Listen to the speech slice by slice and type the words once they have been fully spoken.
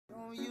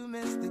You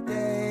miss the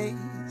days,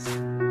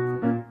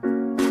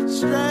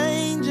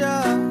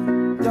 stranger.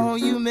 Don't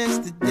you miss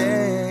the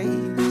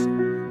days?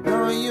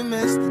 Don't you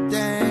miss the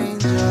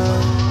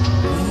danger?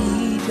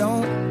 We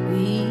don't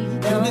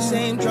do the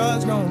same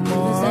drugs no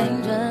more.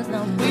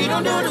 We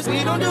don't do the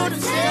same drugs.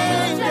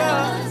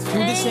 Do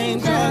the same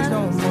drugs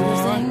no more. We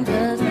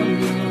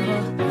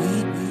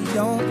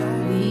don't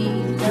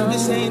do the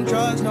same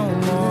drugs no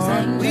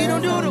more. We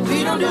don't do the same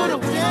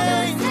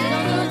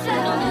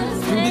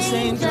drugs. Do the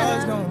same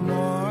drugs no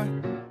more.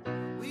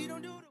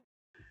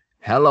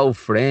 Hello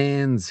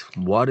friends,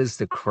 what is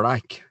the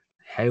crack?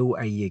 How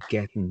are you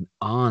getting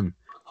on?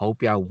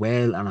 Hope you're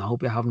well and I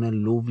hope you're having a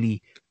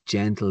lovely,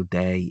 gentle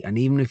day. And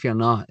even if you're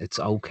not, it's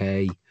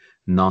okay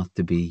not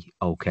to be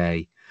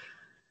okay.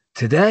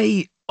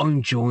 Today,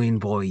 I'm joined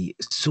by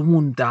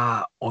someone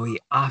that I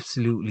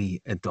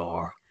absolutely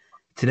adore.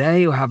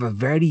 Today, I have a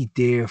very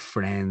dear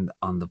friend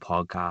on the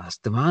podcast.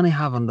 The man I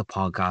have on the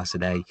podcast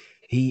today,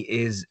 he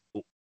is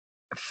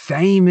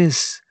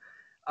famous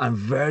and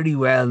very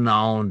well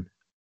known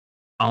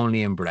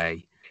only in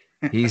Bray.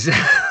 He's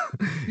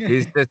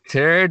he's the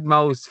third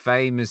most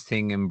famous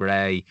thing in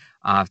Bray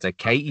after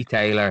Katie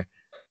Taylor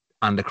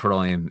and the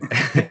crime.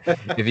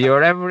 if you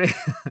were ever in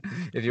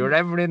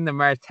the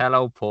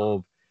Martello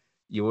pub,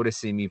 you would have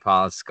seen me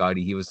pal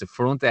Scotty. He was the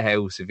front of the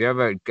house. If you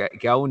ever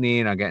going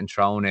in or getting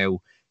thrown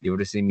out, you would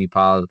have seen me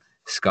pal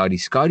Scotty.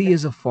 Scotty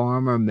is a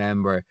former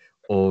member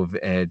of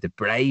the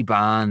Bray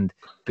band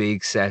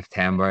Big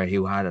September,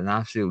 who had an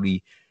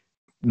absolutely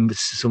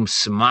some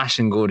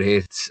smashing good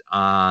hits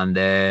and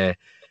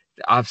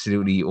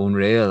absolutely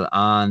unreal.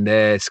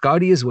 And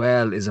Scotty as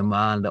well is a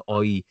man that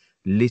I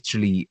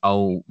literally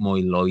owe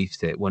my life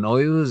to. When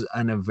I was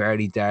in a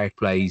very dark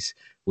place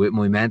with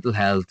my mental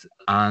health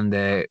and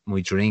my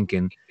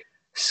drinking,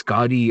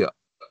 Scotty,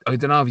 I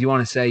don't know if you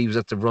want to say he was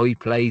at the right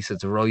place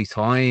at the right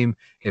time,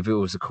 if it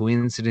was a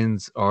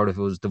coincidence or if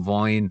it was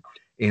divine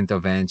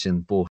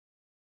intervention, but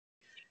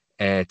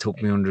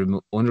took me under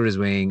his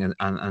wing and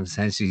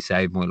essentially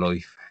saved my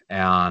life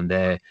and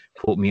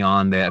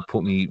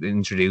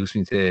introduced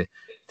me to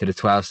the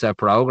 12-step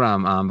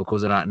program. And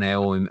because of that,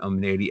 now I'm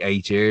nearly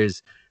 8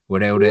 years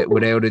without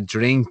a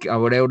drink or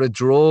without a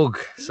drug.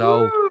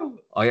 So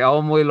I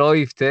owe my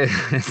life to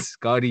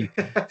Scotty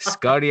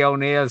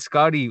O'Neill.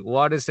 Scotty,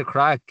 what is the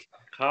crack?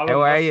 Colin,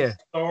 how are you?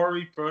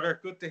 Story, brother.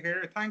 Good to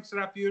hear it. Thanks for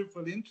that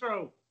beautiful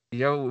intro.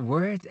 You're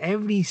worth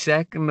every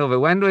second of it.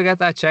 When do I get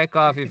that check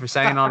off you for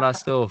saying all that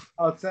stuff?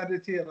 I'll send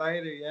it to you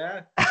later,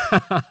 yeah.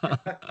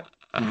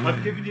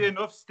 I've given you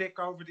enough stick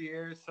over the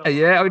years. So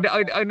yeah,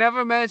 I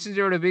never mentioned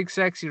you were a big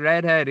sexy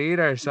redhead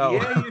either. So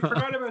yeah, you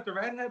forgot about the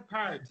redhead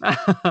part.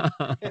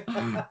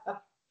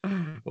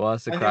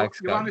 What's the crack,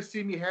 Scott? You want to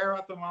see me hair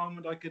at the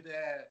moment? I could.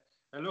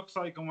 It looks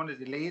like I'm one of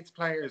the Leeds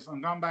players.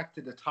 I'm going back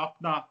to the top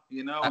knot,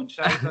 and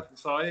shaved at the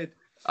side.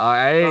 Oh,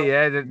 hey,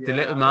 yeah, the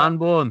little man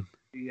bun.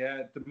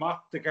 Yeah,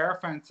 the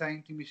girlfriend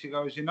saying to me, she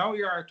goes,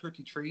 you're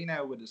 33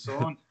 now with a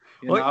son,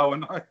 know,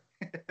 and I...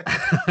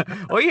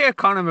 I hear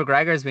Conor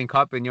McGregor's been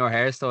copying your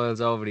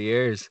hairstyles over the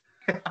years.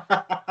 Sure,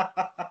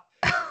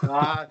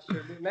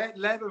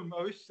 let him.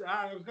 I was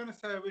going to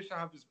say I wish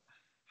I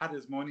had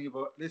his money,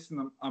 but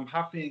listen, I'm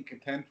happy and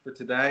content for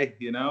today,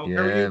 Yeah, How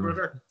are you,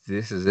 brother?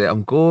 This is it.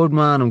 I'm good,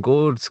 man. I'm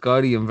good,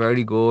 Scotty. I'm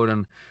very good,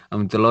 and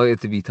I'm delighted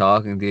to be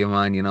talking to you,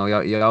 man. You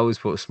always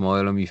put a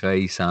smile on my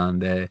face,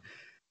 and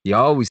you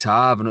always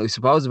have. And I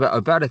suppose I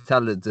better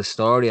tell the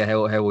story of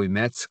how we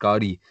met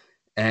Scotty.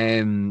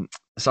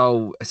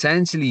 So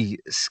essentially,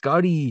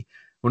 Scotty,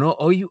 when I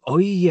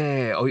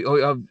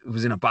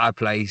was in a bad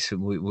place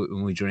with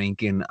my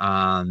drinking,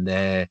 and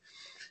the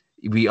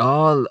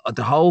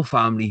whole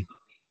family,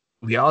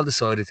 we all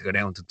decided to go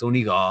down to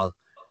Donegal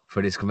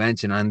for this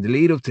convention. And the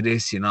lead up to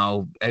this,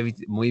 my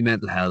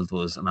mental health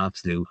was an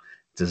absolute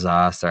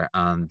disaster,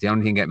 and the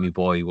only thing getting me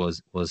by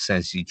was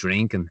essentially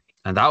drinking,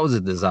 and that was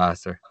a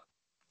disaster.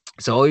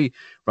 So I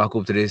rock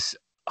up to this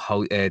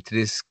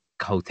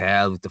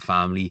hotel with the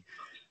family,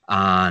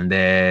 and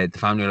the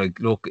family were like,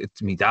 look,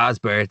 it's my dad's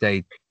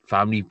birthday.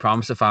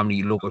 Promise the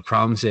family, look, I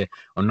promise you,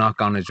 I'm not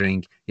gonna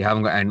drink. You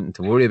haven't got anything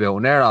to worry about.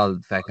 And they're all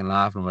fucking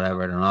laughing or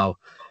whatever, I don't know.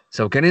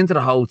 So get into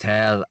the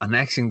hotel, and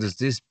next thing there's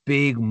this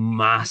big,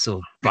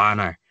 massive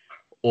banner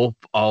up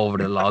over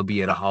the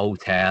lobby of the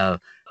hotel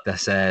that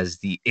says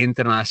the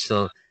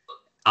International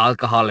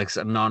Alcoholics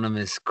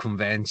Anonymous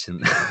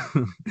Convention.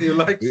 You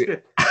like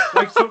shit?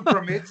 Like something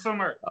from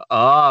Midsummer.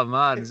 Oh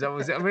man, so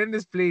I'm in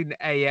this bleeding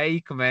AA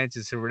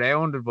convention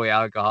surrounded by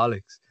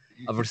alcoholics.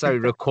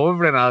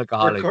 Recovering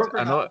alcoholics.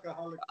 And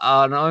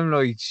I'm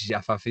like,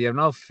 if you have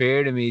no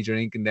fear of me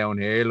drinking down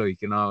here,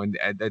 and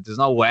there's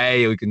no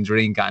way I can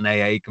drink at an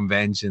AA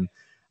convention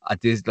at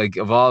this,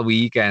 of all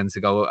weekends I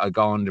go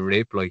on the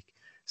rip,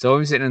 So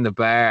I'm sitting in the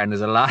bar and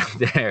there's a lad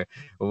there.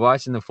 We're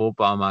watching the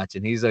football match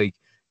and he's like,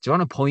 do you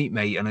want a pint,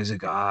 mate? And I was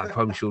like, I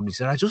probably shouldn't. He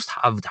said, I just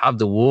have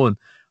the one.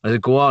 I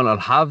said, go on, I'll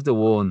have the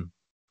one.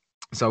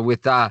 So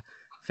with that,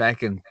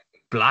 fucking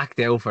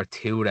blacked out for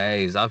 2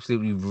 days,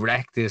 absolutely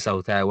wrecked this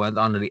hotel, went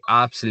on to the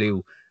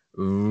absolute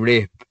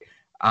rip.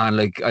 And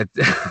like,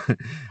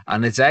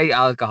 and it's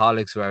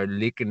alcoholics were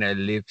licking their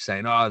lips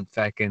saying, "Oh,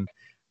 fucking,"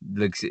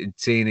 like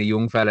seeing a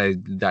young fella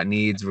that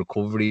needs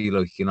recovery,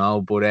 like, you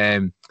know. But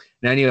and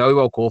anyway, I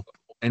woke up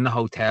in the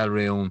hotel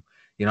room.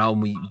 You know,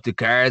 the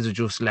guards are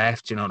just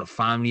left. You know, the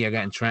family are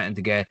getting threatened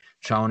to get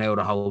thrown out of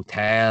the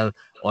hotel.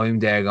 I'm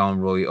there going,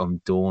 right,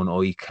 I'm done.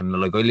 I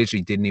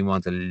literally didn't even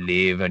want to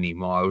live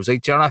anymore. It was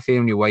like, do you know that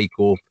feeling you wake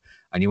up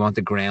and you want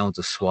the ground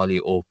to swallow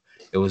you up?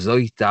 It was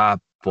like that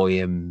by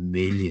a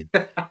million.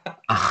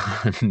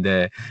 And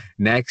the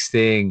next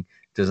thing,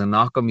 there's a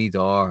knock on my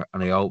door,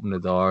 and I open the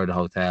door of the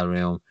hotel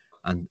room,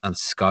 and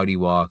Scotty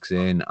walks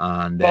in,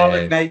 and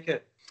Bollock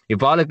naked. he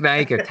bollock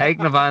naked,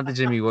 taking advantage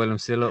of me while I'm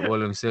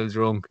still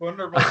drunk.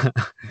 Wonderful.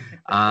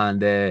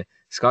 And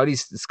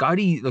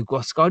Scotty, like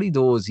what Scotty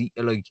does,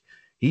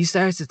 he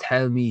starts to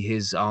tell me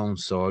his own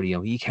story. You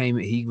know, he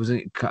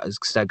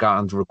got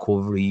into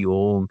recovery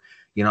young,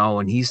 you know,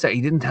 and he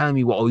didn't tell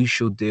me what I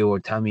should do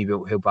or tell me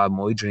about how bad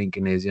my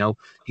drinking is. You know,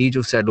 he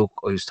just said, "Look,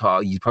 I was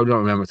taught. You probably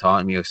don't remember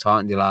talking to me. I was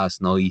talking to you last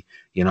night.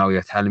 You know,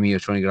 you're telling me you're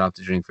trying to get off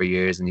the drink for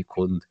years and you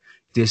couldn't.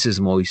 This is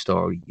my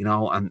story, you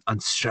know."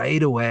 And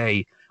straight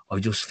away, I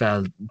just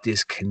felt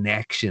this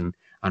connection,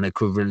 and I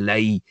could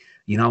relate,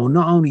 you know,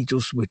 not only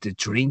just with the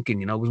drinking,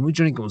 you know, because my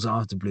drinking was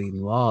off the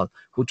bleeding wall,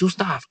 but just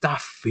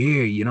that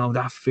fear, you know,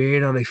 that fear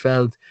that I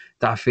felt,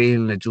 that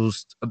feeling that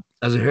just,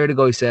 as I heard a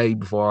guy say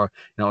before,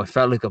 you know, I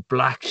felt like a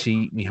black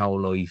sheep my whole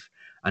life.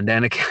 And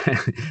then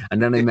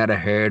and then I met a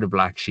herd of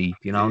black sheep,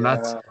 you know,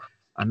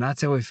 and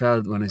that's how I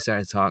felt when I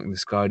started talking to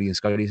Scotty, and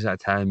Scotty started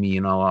telling me, you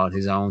know, all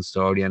his own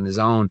story and his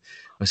own,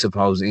 I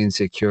suppose,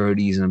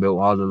 insecurities and about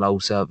all the low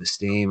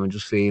self-esteem and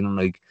just feeling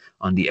like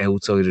on the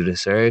outside of the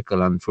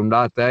circle. And from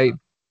that day,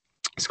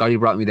 Scotty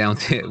brought me down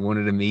to one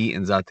of the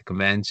meetings at the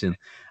convention,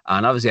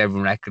 and obviously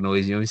everyone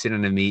recognised you. I'm sitting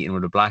in a meeting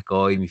with a black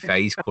eye, my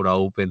face cut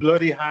open.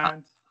 Bloody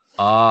hand.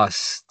 Oh,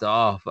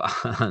 stop.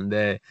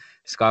 And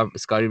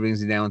Scotty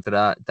brings me down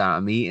to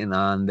that meeting,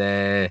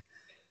 and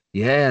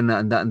yeah,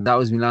 and that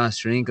was my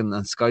last drink,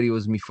 and Scotty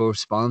was my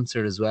first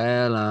sponsor as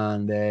well.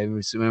 And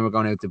we remember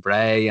going out to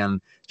Bray and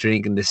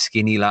drinking the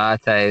skinny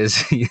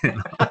lattes. You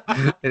know,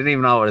 I didn't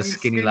even know what a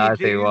skinny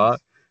latte jeans. was.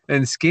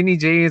 And skinny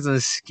jeans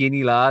and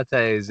skinny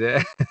lattes,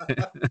 yeah.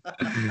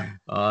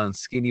 Oh, and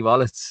skinny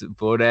wallets.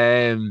 But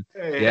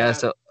yeah.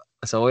 So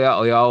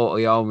I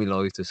owe my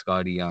life to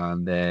Scotty,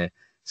 and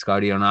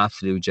Scotty, you're an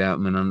absolute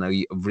gentleman, and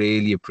I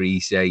really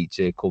appreciate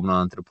you coming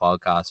on to the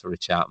podcast for a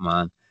chat,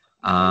 man.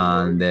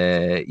 And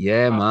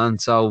yeah, man.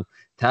 So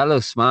tell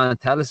us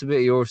a bit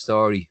of your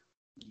story.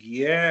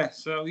 Yeah,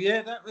 so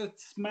yeah, that was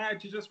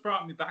smart. You just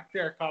brought me back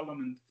there, Colin,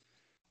 and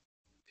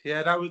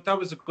yeah, that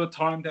was a good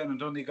time down in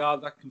Donegal,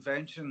 that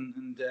convention,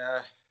 and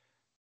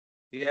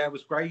yeah, it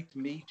was great to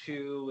meet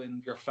you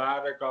and your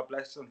father. God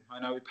bless him. I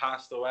know he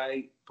passed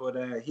away, but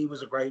he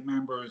was a great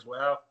member as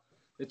well.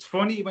 It's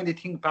funny when you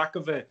think back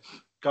of it,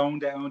 going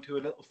down to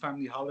a little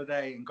family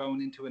holiday and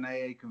going into an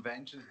AA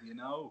convention. You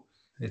know,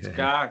 it's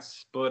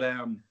gas, but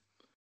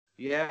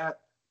yeah.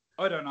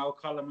 I don't know,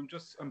 Colin.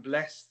 I'm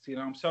blessed. You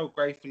know, I'm so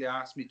grateful you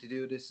asked me to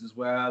do this as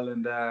well.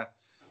 And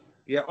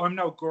yeah, I'm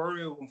no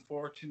guru,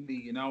 unfortunately.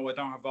 You know, I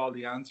don't have all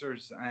the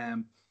answers.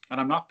 And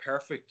I'm not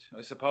perfect.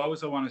 I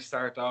suppose I want to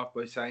start off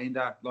by saying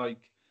that,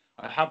 like,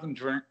 I haven't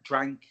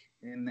drank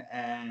in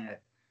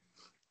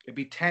it'd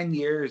be 10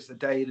 years a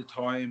day at a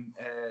time.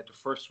 The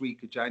first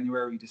week of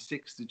January, the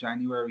 6th of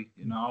January.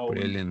 You know,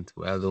 brilliant.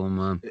 Well done,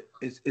 man.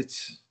 It's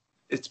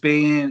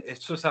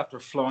just after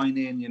flying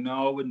in. You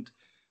know, and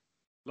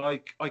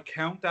like, I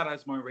count that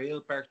as my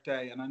real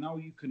birthday, and I know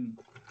you can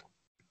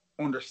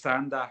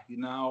understand that, you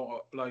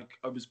know. Like,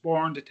 I was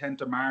born the 10th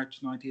of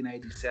March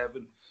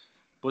 1987,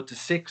 but the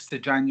 6th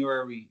of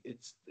January,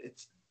 it's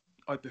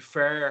I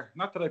prefer,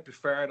 not that I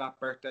prefer that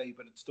birthday,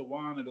 but it's the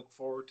one I look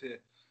forward to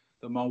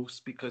the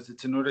most, because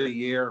it's another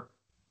year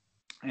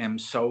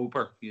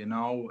sober, you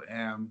know.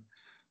 And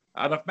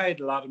I've made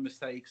a lot of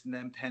mistakes in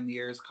them 10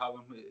 years,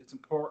 Colin. It's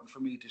important for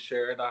me to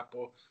share that,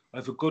 but I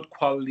have a good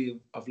quality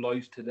of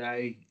life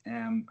today.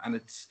 And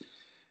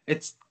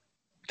it's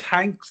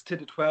thanks to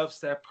the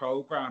 12-step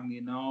program,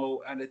 you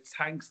know, and it's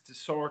thanks to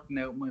sorting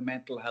out my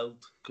mental health,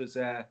 because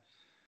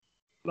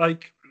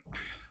like,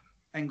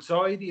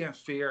 anxiety and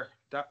fear,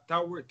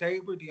 they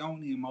were the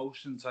only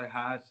emotions I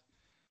had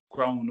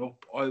growing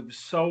up. I was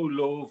so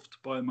loved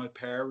by my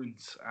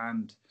parents,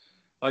 and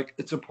like,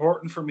 it's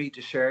important for me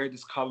to share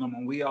this, Colin,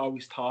 and we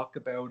always talk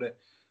about it.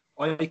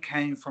 I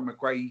came from a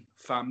great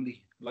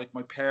family. Like,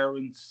 my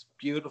parents,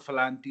 beautiful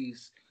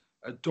aunties,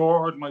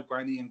 adored my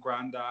granny and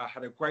granddad,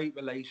 had a great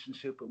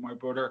relationship with my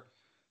brother.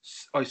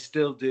 I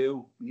still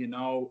do, you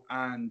know,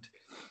 and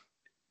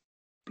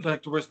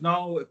like, there was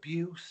no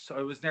abuse.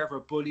 I was never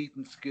bullied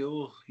in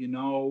school, you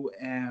know.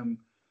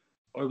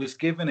 I was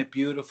given a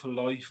beautiful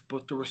life,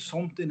 but there was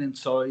something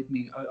inside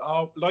me.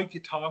 Like you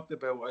talked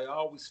about, I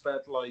always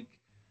felt like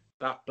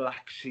that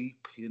black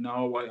sheep, you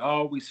know. I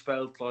always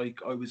felt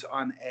like I was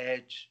on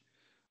edge.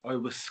 I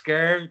was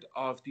scared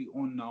of the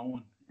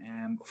unknown,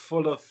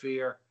 full of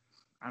fear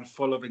and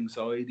full of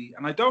anxiety.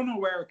 And I don't know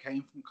where it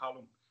came from,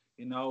 Colin,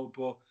 you know,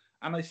 but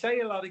And I say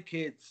a lot of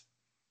kids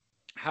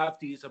have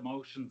these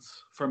emotions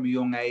from a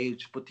young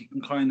age, but you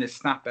can kind of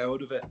snap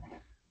out of it.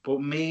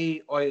 But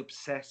me, I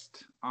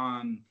obsessed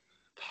on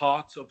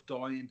thoughts of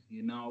dying,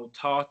 you know,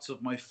 thoughts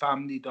of my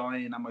family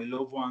dying and my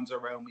loved ones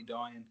around me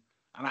dying.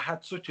 And I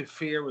had such a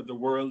fear of the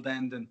world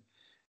ending.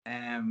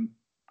 And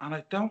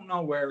I don't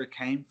know where it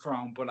came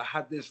from, but I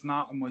had this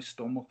knot in my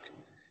stomach.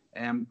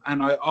 And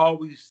I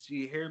always,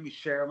 you hear me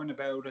sharing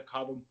about it,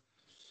 Colin,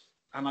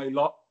 and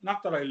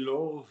not that I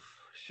love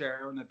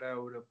sharing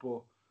about it,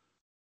 but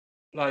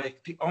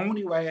like the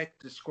only way I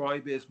could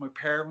describe it is my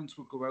parents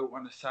would go out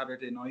on a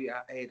Saturday night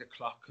at 8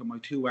 o'clock, and my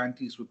two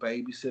aunties would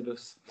babysit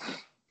us.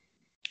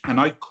 And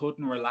I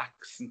couldn't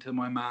relax until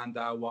my man and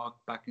dad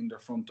walked back in their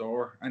front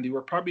door. And they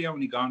were probably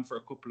only gone for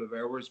a couple of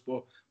hours,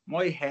 but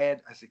my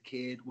head as a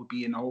kid would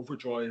be in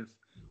overdrive.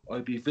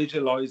 I'd be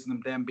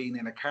visualizing them being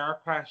in a car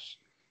crash.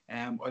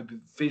 I'd be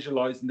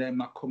visualizing them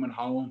not coming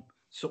home.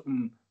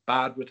 Something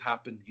bad would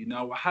happen. You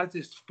know, I had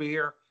this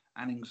fear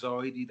and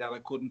anxiety that I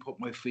couldn't put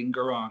my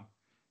finger on.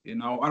 You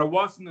know, and it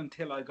wasn't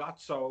until I got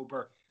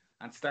sober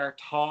and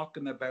started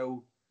talking about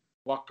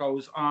what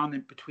goes on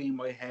in between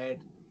my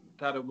head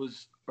that it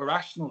was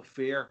irrational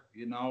fear,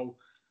 you know.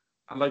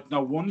 And like,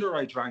 no wonder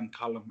I drank,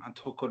 Colin, and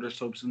took other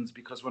substances,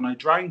 because when I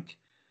drank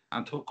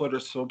and took other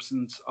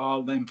substances,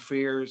 all them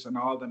fears and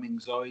all them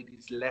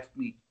anxieties left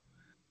me.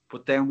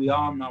 But then we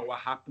all know what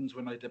happens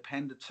when I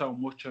depended so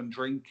much on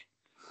drink.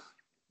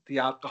 The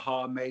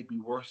alcohol made me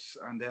worse,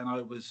 and then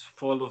I was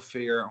full of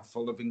fear and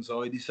full of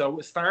anxiety. So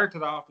it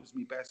started off as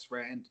my best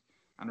friend,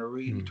 and it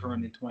really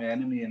turned into my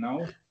enemy, you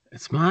know.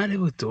 It's mad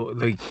how it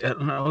like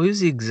I was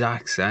the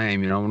exact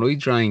same, you know. When I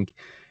drank,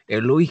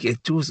 it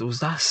was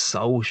that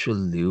social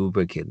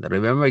lubricant. I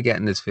remember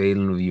getting this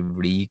feeling of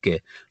eureka.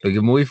 Like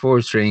in my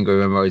first drink, I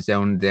remember I was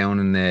down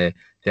the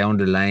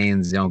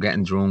lanes, you know,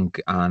 getting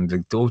drunk, and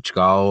like Dutch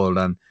Gold,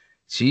 and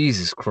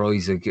Jesus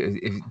Christ, like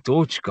if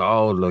Dutch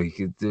Gold, like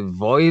the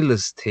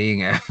vilest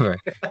thing ever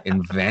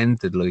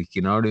invented, like,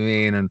 you know what I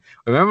mean? And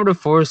I remember the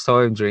first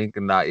time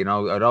drinking that, you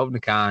know, I'd open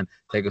the can,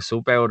 take a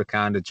sup out of the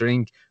can, the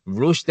drink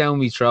rush down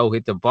my throat,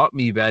 hit the bottom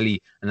of my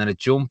belly, and then it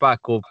jump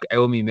back up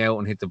out of my mouth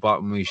and hit the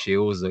bottom of my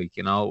shoes. Like,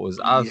 you know, it was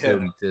Yeah.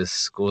 absolutely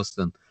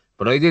disgusting.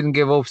 But I didn't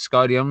give up,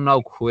 Scotty. I'm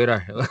no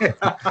quitter.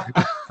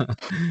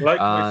 Like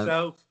and,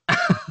 myself.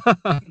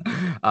 but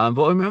I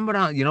remember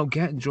that, you know,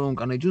 getting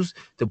drunk and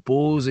the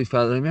buzz I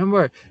felt. I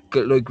remember,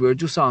 like, we were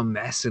just all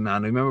messing,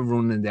 and I remember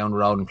running down the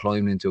road and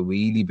climbing into a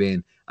wheelie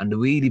bin, and the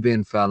wheelie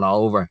bin fell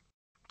over.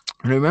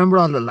 And I remember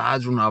all the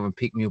lads running over and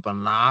picking me up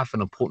and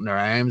laughing and putting their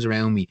arms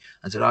around me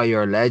and said, "Oh,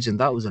 you're a legend."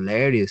 That was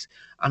hilarious.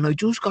 And I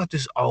just got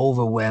this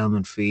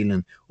overwhelming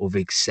feeling of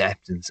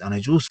acceptance. And I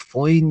just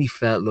finally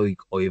felt like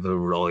I've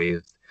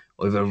arrived.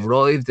 I've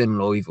arrived in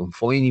life. I'm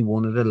finally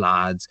one of the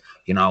lads.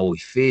 You know, I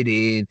fit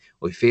in.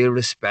 I feel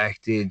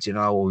respected. You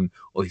know,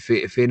 I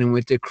fit in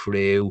with the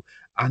crew.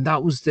 And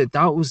that was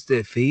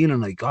the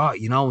feeling I got.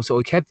 You know, so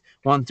I kept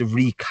wanting to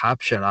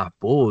recapture that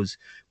buzz.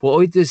 But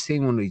I did this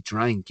thing when I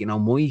drank, you know,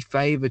 my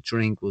favourite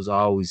drink was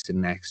always the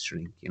next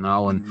drink, you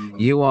know,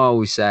 and you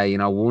always say, you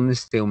know, one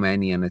is too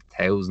many and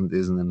 1,000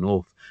 isn't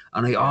enough.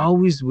 And I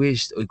always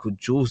wished I could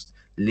just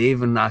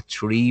live in that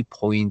 3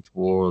 point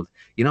world.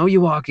 You know,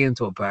 you walk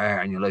into a bar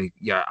and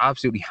you're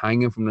absolutely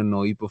hanging from the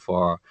night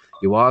before.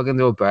 You walk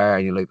into a bar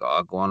and you're like,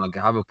 oh, go on, I'll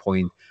have a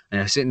pint. And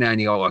you're sitting there and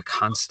you go, I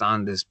can't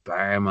stand this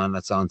barman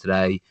that's on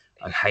today.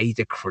 I hate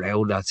the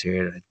crowd that's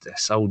here. They're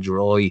so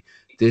dry.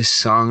 This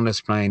song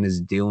that's playing is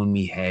doing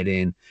me head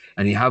in.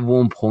 And you have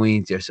 1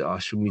 point, you're saying, oh,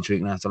 shouldn't be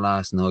drinking after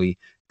last night.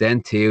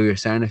 Then two, you're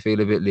starting to feel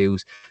a bit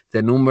loose.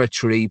 The number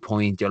 3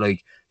 point, you're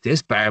like,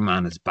 this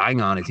barman is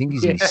bang on. I think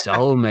he's my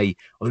soulmate.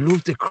 I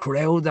love the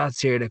crowd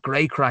that's here, the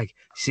great crack.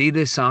 See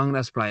this song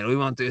that's playing. I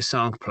want this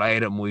song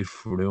played at my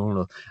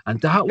funeral.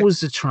 And that was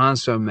the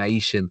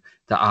transformation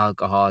that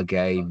alcohol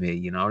gave me.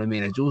 You know what I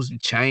mean? It just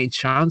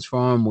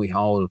transformed my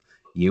whole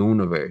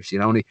universe. You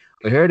know,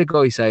 I heard a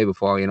guy say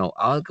before, you know,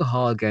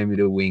 alcohol gave me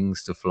the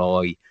wings to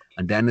fly,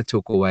 and then it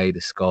took away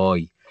the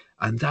sky.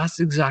 And that's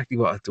exactly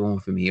what it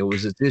done for me. It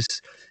was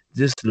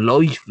this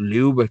life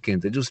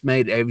lubricant. It just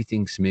made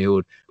everything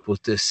smooth,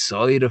 but the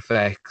side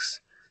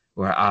effects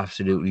were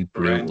absolutely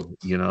brutal.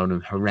 You know,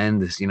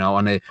 horrendous. You know,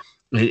 and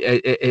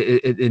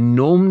it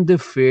numbed the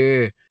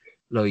fear,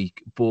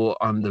 like, but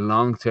on the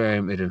long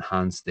term it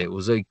enhanced it. It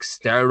was like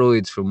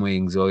steroids for my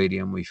anxiety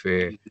and my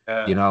fear.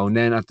 You know, and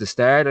then at the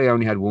start I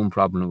only had one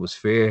problem, it was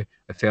fear.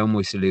 I found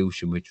my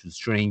solution, which was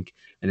drink,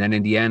 and then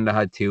in the end I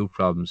had two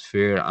problems,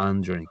 fear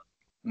and drink.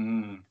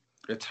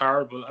 It's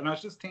horrible. And I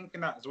was just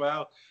thinking that as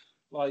well,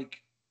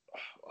 like,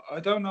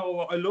 I don't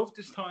know, I love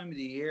this time of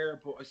the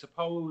year, but I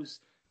suppose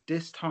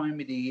this time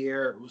of the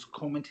year it was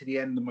coming to the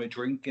end of my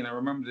drinking. I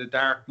remember the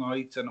dark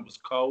nights and it was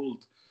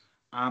cold,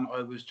 and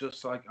I was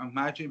just like,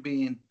 imagine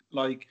being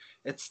like,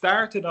 it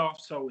started off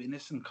so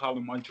innocent,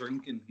 calling my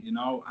drinking, you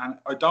know, and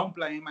I don't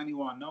blame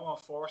anyone. No one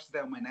forced it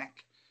down my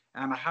neck.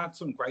 And I had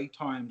some great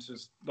times,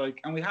 just like,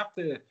 and we have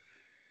to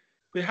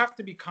we have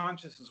to be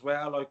conscious as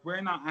well. Like,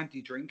 we're not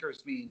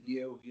anti-drinkers, me and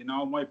you. You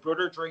know, my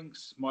brother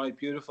drinks, my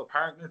beautiful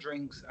partner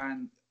drinks,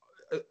 and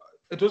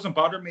it doesn't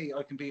bother me.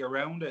 I can be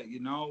around it,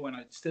 you know, and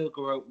I'd still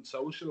go out and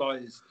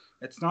socialize.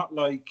 It's not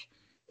like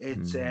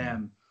it's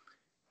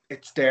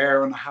it's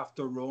there and I have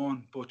to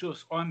run, but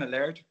just I'm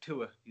allergic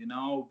to it, you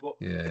know. But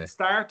Yeah. it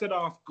started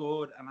off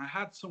good, and I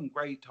had some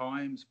great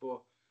times. But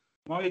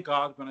my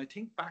God, when I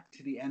think back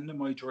to the end of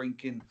my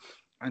drinking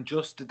and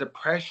just the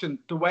depression,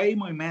 the way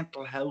my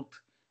mental health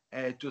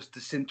just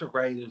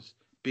disintegrated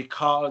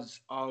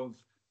because of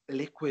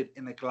liquid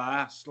in a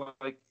glass,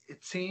 like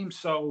it seems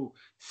so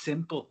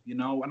simple, you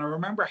know. And I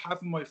remember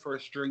having my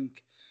first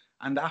drink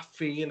and that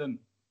feeling,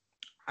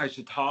 as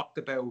you talked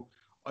about,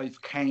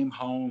 I've came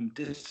home.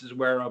 This is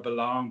where I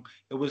belong.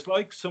 It was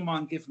like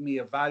someone giving me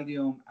a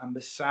Valium and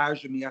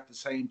massaging me at the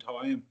same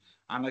time.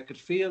 And I could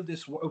feel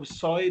this. It was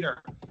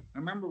cider. I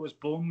remember it was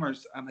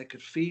Bulmers, and I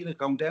could feel it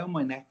going down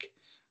my neck.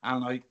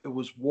 And it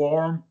was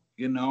warm,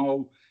 you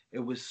know. It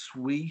was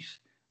sweet.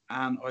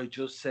 And I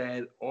just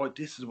said, "Oh,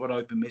 this is what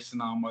I've been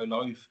missing all my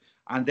life."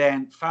 And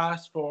then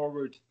fast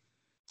forward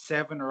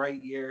 7 or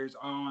 8 years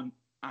on,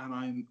 and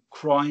I'm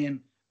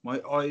crying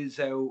my eyes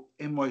out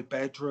in my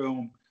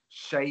bedroom,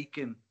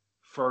 shaking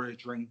for a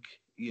drink,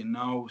 you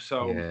know.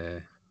 So, Yeah.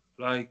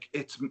 like,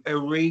 it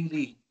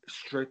really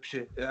strips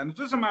you, and it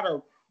doesn't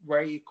matter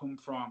where you come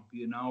from,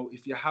 you know.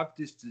 If you have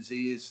this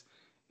disease,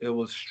 it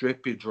will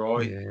strip you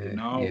dry, you Yeah.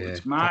 know. Yeah.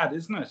 It's mad,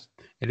 isn't it?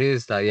 It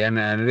is that, yeah,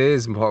 and it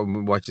is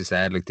important what you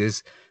said. Like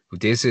this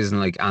isn't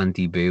like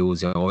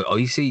anti-booze. You know,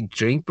 I see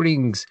drink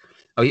brings,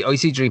 I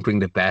see drink bring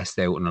the best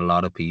out in a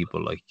lot of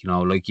people. Like, you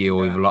know, like you,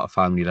 we have Yeah, a lot of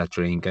family that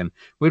drink, and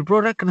my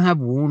brother can have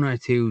 1 or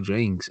 2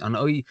 drinks, and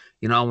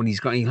you know, when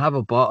he'll have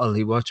a bottle,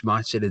 he watch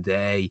Match of the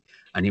Day,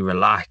 and he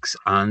relax,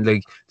 and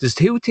like, there's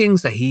 2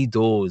 things that he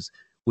does,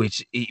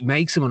 which it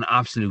makes him an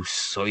absolute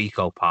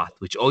psychopath,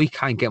 which I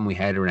can't get my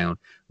head around.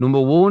 Number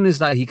one is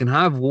that he can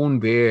have 1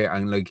 beer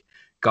and like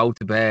go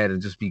to bed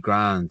and just be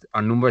grand.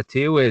 And number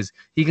 2 is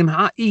he can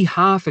eat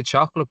half a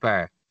chocolate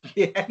bar.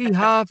 yeah, Eat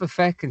half a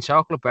fucking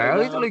chocolate I bar. I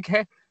was know. like,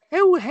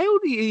 how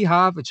do you eat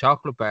half a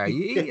chocolate bar?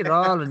 You eat it Yeah.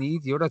 all and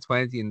eat the other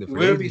 20 in the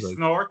We'll be fridge. Like,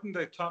 snorting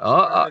the chocolate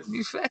you bars,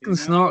 you fucking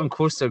snorting know.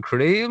 custard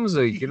creams.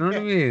 Like, you know what I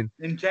Yeah, mean?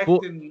 But,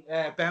 injecting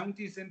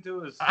bounties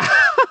into us.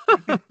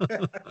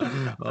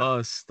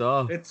 oh,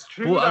 stop. It's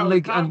true But, though.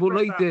 We talk but about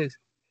like that. this.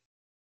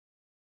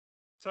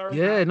 Sorry,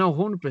 Yeah, man. no,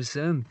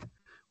 100%.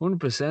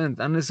 100%.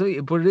 And it's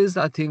like, but it is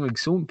that thing, like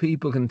some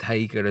people can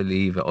take it or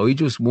leave it. I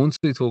just, once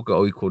I took it,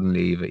 I couldn't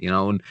leave it, you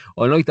know. And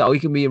I like that I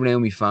can be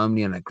around my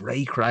family and a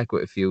great crack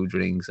with a few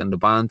drinks and the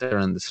banter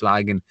and the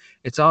slagging.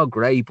 It's all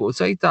great. But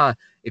it's like that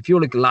if you're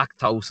like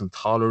lactose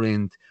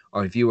intolerant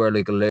or if you were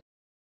like a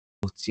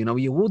nuts. You know,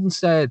 you wouldn't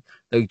say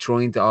like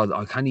trying to, oh,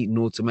 I can't eat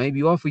nuts. Or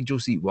maybe what if we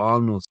just eat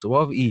walnuts? Or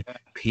what if we eat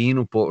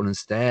peanut butter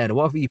instead? Or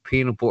what if we eat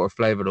peanut butter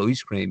flavored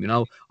ice cream? You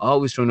know,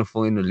 always trying to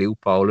find a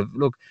loophole. If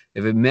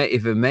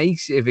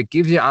it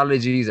gives you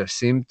allergies or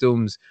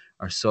symptoms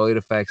or side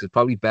effects, it's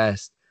probably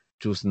best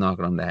just knock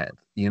it on the head.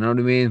 You know what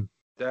I mean?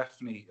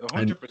 Definitely,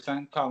 And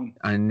 100%, Colin.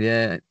 and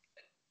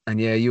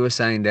yeah, you were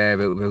saying there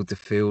about the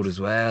food as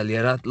well.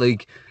 Yeah, that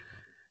like.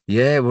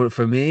 Yeah, well,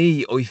 for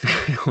me, I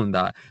found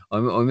that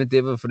I'm a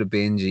devil for the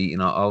binge eating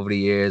over the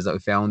years. I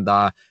found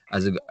that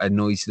as a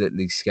nice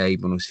little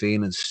escape when I was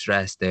feeling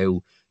stressed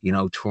out. You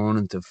know,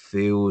 turning to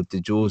food,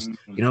 to just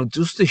Mm,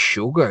 just the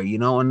sugar. You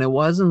know, and it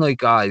wasn't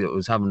like I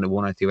was having the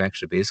 1 or 2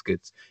 extra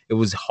biscuits. It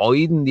was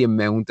hiding the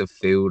amount of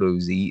food I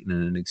was eating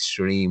in an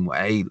extreme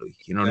way.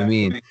 Like, you know what I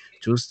mean? definitely.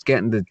 Just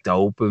getting the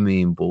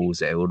dopamine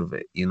buzz out of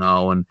it. You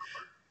know, and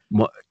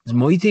my,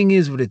 my thing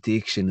is with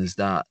addiction is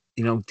that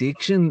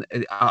addiction,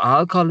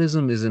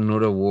 alcoholism is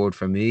another word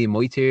for me.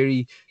 My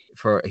theory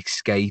for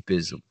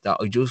escapism, that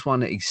I just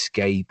want to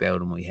escape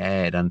out of my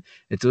head, and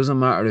it doesn't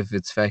matter if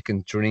it's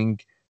fucking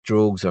drink,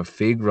 drugs, or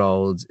fig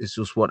rolls. It's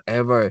just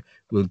whatever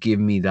will give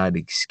me that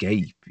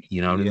escape.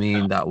 You know what I Yeah,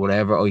 mean? That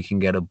whatever I can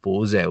get a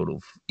buzz out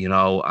of.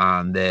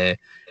 And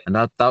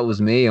that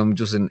was me. I'm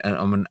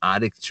an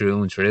addict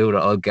through and through.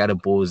 That I'll get a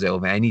buzz out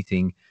of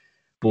anything,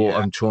 but yeah,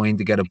 I'm trying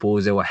to get a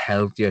buzz out of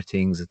healthier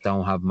things that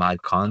don't have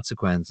mad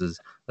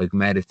consequences, like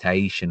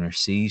meditation or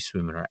sea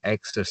swimming or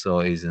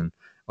exercising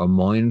or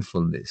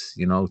mindfulness,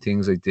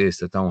 things like this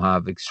that don't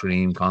have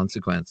extreme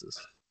consequences.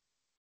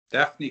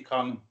 definitely,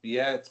 Colin.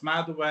 Yeah, it's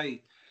mad the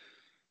way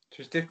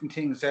there's different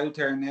things out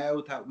there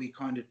now that we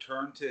kind of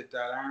turn to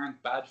that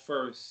aren't bad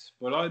for us.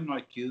 But I'm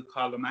like you,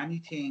 Colin.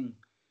 Anything,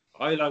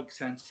 I like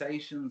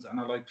sensations and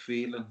I like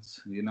feelings,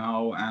 you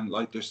know. And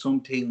like, there's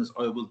some things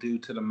I will do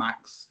to the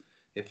max.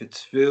 If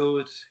it's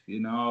food,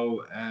 you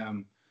know,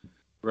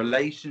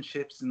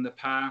 relationships in the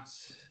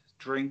past,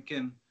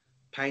 drinking,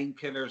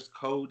 painkillers,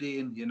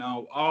 codeine, you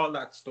know, all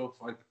that stuff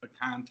I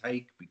can't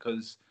take,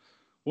 because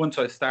once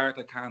I start,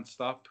 I can't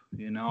stop,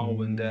 you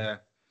know. And Mm,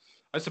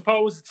 I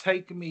suppose it's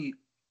taken me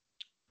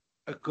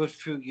a good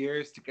few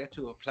years to get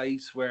to a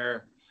place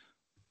where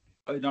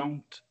I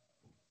don't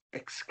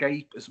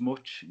escape as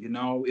much, you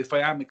know. If I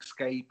am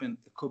escaping,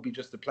 it could be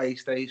just a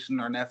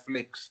PlayStation or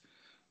Netflix,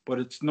 but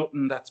it's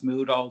nothing that's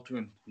mood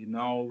altering, you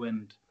know.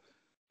 And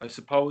I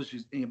suppose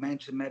you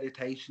mentioned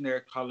meditation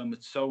there, Colin.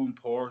 It's so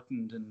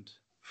important, and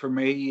for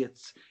me,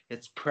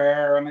 it's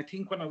prayer. And I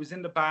think when I was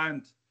in the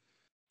band,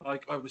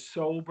 like I was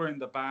sober in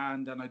the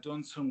band, and I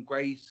done some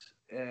great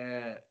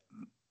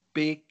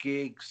big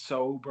gigs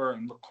sober,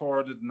 and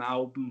recorded an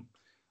album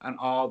and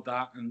all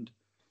that. And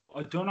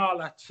I done all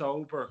that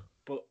sober,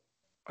 but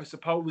I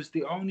suppose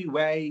the only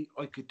way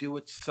I could do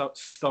it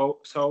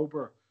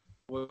sober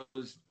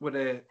was with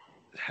a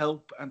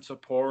help and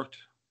support,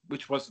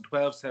 which was the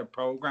 12-step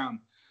program,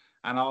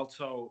 and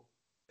also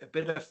a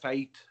bit of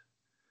faith,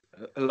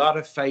 a lot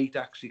of faith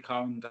actually,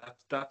 Colin.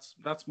 That's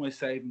my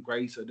saving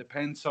grace. I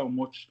depend so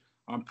much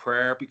on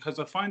prayer because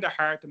I find it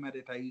hard to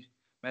meditate,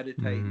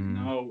 you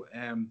know,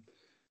 and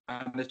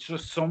it's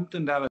just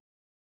something that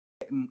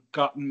has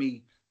gotten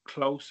me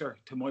closer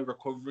to my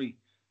recovery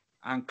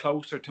and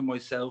closer to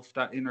myself,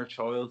 that inner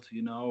child,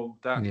 you know,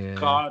 that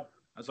God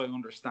as I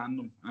understand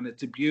him. And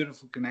it's a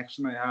beautiful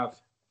connection I have.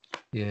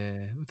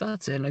 Yeah,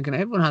 that's it. Like, and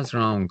everyone has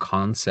their own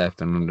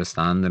concept and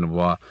understanding of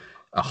what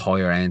a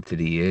higher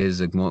entity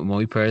is. Like,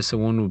 my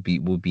personal one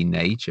would be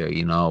nature,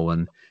 you know,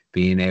 and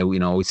being out, you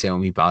know, I sit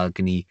on my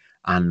balcony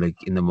and like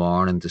in the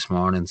morning, this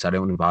morning, sat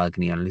out on the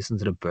balcony and listen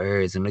to the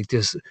birds and like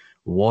this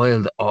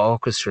wild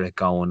orchestra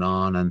going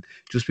on, and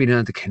just being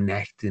able to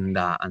connect in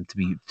that and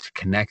to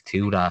connect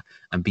to that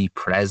and be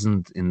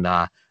present in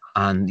that.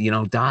 And you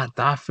know,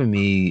 that for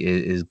me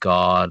is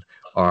God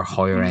or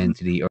higher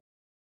entity, or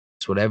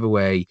whatever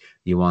way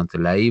you want to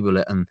label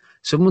it. And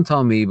someone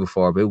told me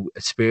before about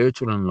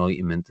spiritual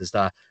enlightenment is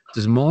that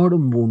there's more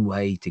than one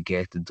way to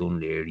get to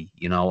Dún Laoghaire,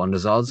 you know, and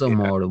there's also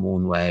more than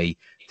one way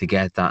to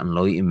get that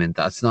enlightenment.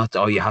 That's not,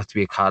 oh, you have to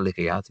be a Catholic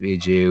or you have to be a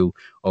Jew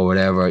or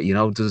whatever, you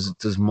know.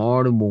 There's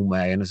more than one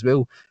way, and it's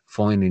about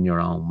finding your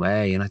own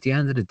way. And at the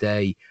end of the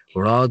day,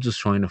 we're all just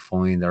trying to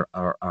find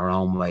our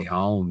own way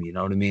home, you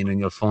know what I mean? And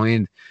you'll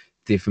find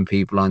different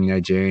people on your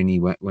journey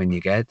when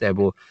you get there,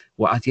 but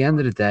well, at the end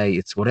of the day,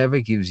 it's whatever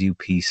gives you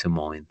peace of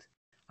mind.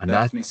 And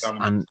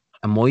and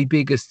my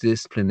biggest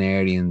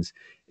disciplinarians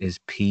is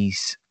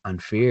peace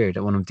and fear.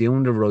 That when I'm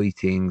doing the right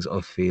things,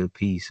 I feel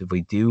peace. If I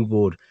do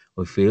good,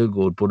 I feel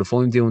good. But if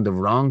I'm doing the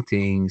wrong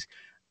things,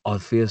 I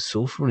feel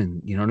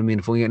suffering. You know what I mean?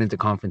 If I get into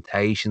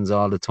confrontations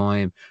all the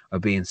time, or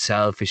being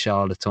selfish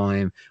all the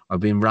time, or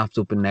being wrapped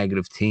up in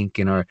negative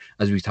thinking, or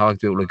as we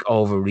talked about, like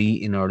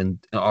overeating,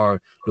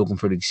 or looking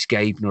for the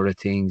escape and other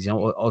things, you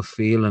know, I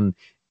feel an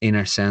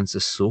inner sense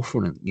of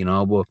suffering, you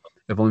know. But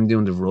if I'm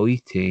doing the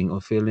right thing, I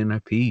feel inner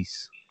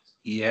peace.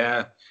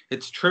 Yeah,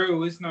 it's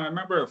true, isn't it? I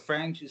remember a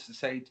friend used to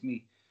say to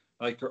me,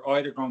 like, you're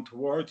either going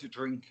towards a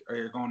drink or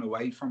you're going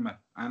away from it.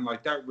 And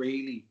like that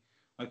really,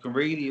 I can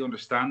really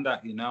understand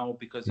that, you know,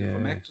 because if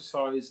I'm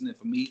exercising, if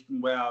I'm eating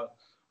well,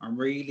 I'm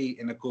really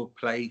in a good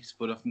place.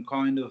 But if I'm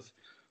kind of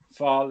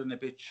falling a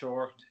bit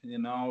short, you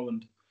know,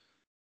 and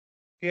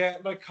yeah,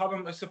 like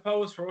Colin, I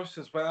suppose for us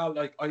as well,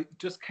 like I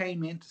just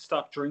came in to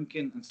stop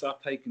drinking and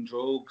stop taking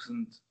drugs.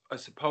 And I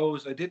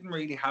suppose I didn't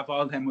really have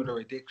all them other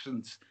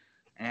addictions.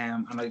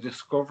 And I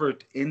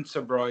discovered in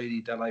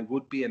sobriety that I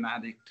would be an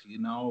addict, you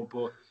know,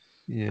 but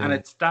and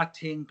it's that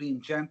thing,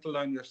 being gentle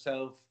on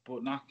yourself,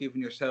 but not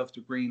giving yourself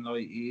the green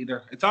light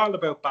either. It's all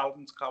about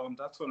balance, Colin.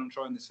 That's what I'm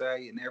trying to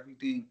say in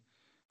everything.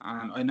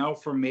 And I know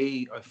for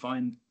me, I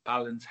find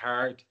balance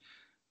hard.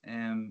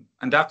 And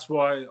that's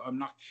why I'm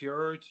not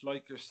cured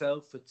like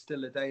yourself. It's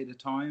still a day at a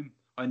time.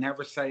 I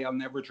never say I'll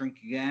never drink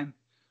again.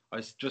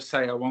 I just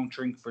say I won't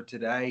drink for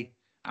today.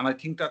 And I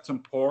think that's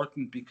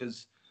important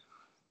because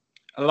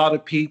a lot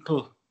of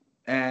people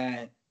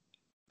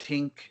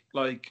think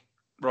like,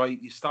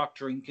 right, you stop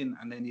drinking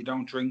and then you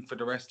don't drink for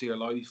the rest of your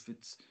life.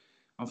 It's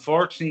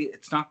unfortunately,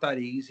 it's not that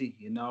easy,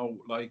 you know,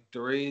 like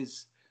there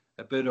is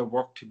a bit of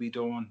work to be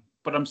done.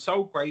 But I'm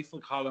so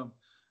grateful, Colin,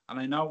 and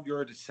I know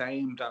you're the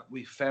same, that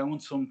we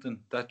found something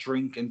that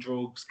drink and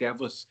drugs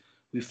gave us.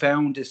 We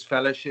found this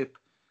fellowship.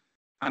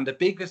 And the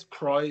biggest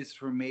prize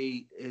for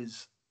me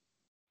is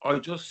I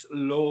just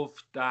love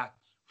that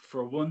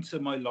for once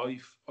in my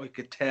life, I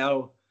could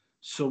tell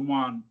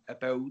someone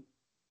about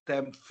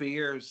them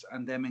fears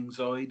and them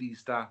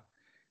anxieties that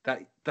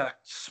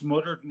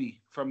smothered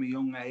me from a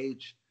young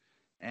age.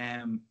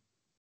 And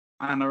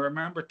I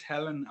remember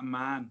telling a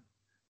man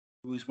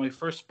who was my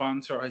first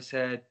sponsor, I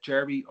said,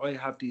 Jerry, I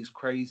have these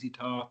crazy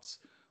thoughts.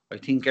 I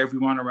think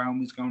everyone around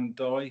me is going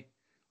to die.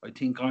 I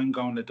think I'm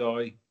going to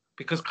die.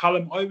 Because,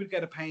 Colin, I would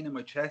get a pain in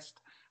my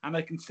chest, and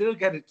I can still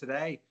get it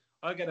today.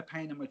 I get a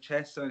pain in my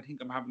chest, and I think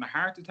I'm having a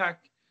heart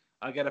attack.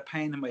 I get a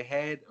pain in my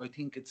head. I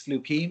think it's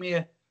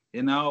leukemia.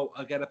 You know,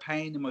 I get a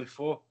pain in my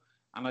foot,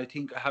 and I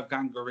think I have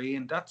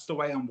gangrene. That's the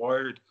way I'm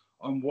wired.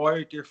 I'm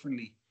wired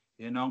differently.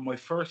 You know, my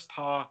first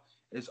thought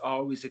is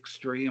always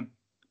extreme.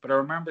 But I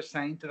remember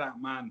saying to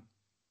that man,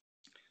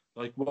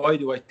 like, why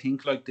do I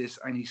think like this?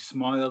 And he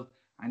smiled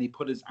and he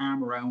put his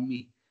arm around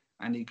me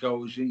and he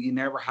goes, you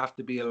never have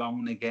to be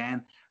alone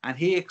again. And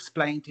he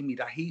explained to me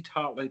that he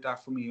thought like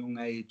that from a young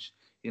age,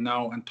 you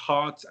know, and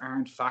thoughts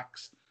aren't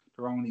facts,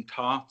 they're only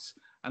thoughts.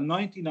 And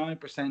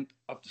 99%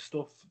 of the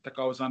stuff that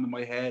goes on in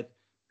my head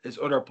is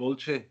utter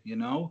bullshit, you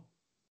know?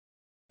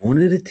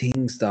 One of the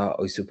things that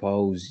I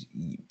suppose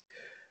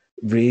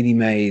really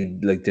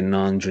made like the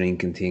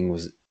non-drinking thing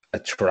was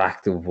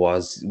attractive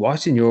was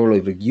watching your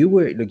life. Like you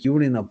were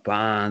in a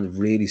band,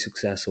 really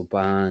successful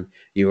band.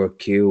 You were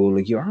cool.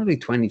 Like you were only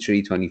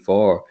 23,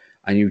 24,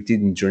 and you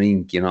didn't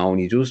drink, you know,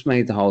 and you just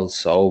made the whole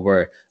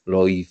sober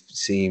life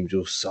seem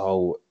just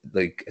so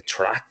like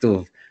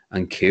attractive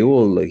and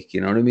cool. Like,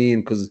 you know what I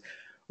mean? Because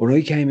when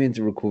I came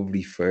into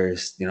recovery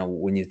first, you know,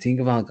 when you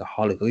think of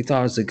alcoholic, I thought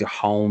it was like a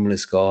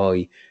homeless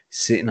guy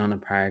sitting on a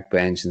park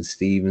bench in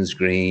Stephen's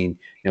Green,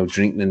 you know,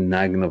 drinking and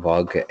nagging a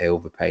vodka out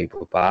of a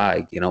paper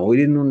bag. You know, I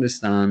didn't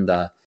understand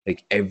that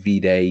like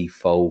everyday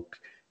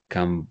folk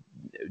can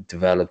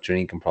develop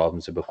drinking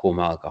problems or become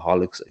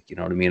alcoholics. Like, you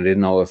know what I mean? I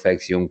didn't know it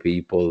affects young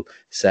people,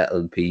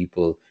 settled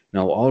people, you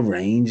know, all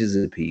ranges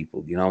of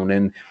people, you know. And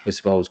then I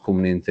suppose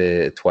coming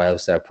into a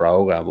 12-step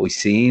program, we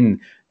seen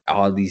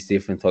all these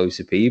different types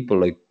of people.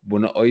 Like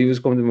when I was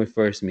coming to my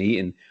first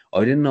meeting,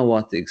 I didn't know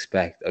what to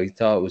expect. I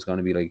thought it was going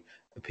to be like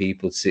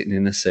people sitting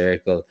in a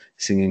circle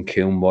singing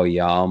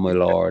Kumbaya, my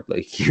lord.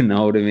 Like, you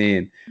know what I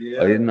mean? I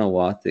Yeah. didn't know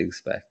what to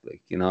expect,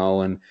 like, you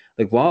know. And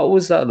like, what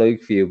was that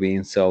like for you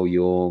being so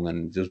young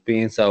and just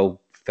being so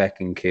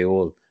fucking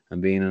cool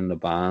and being in the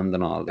band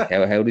and all? Like,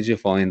 how did you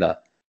find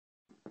that?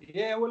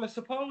 Yeah, well, I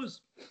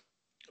suppose,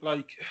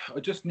 like, I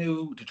just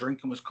knew the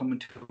drinking was coming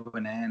to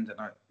an end, and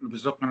I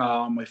was looking at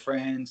all my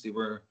friends.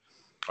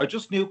 I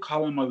just knew,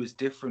 Colin, I was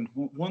different.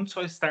 Once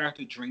I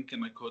started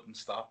drinking, I couldn't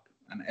stop,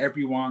 and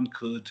everyone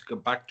could go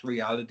back to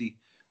reality,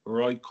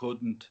 where I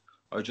couldn't.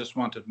 I just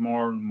wanted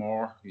more and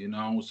more, you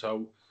know.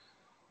 So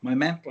my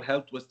mental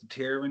health was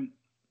deteriorating.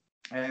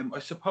 I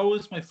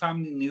suppose my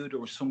family knew there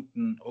was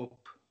something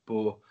up,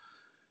 but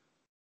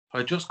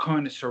I just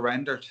kind of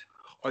surrendered.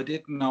 I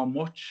didn't know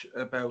much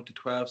about the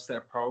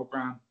 12-step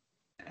program.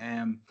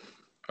 Um,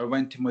 I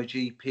went to my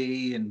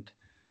GP and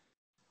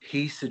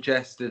he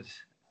suggested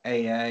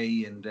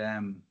AA, and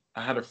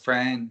I had a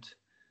friend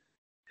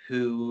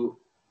who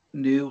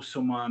knew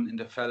someone in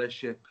the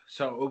fellowship.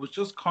 So it was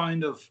just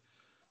kind of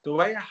the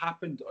way it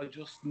happened. I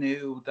just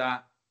knew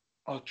that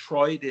I'll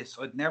try this.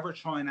 I'd never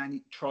tried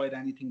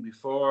anything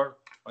before.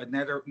 I'd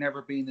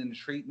never been in a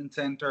treatment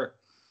center,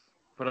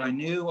 but I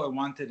knew I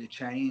wanted a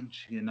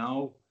change, you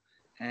know.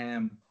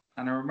 And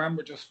I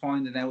remember just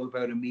finding out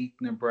about a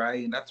meeting in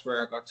Bray, and that's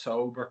where I got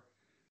sober.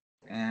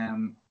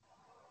 Um,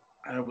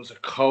 and it was a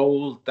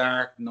cold,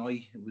 dark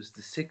night. It was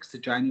the 6th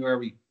of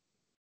January.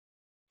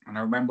 And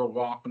I remember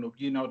walking up,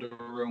 you know the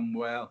room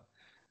well.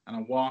 And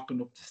I'm walking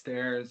up the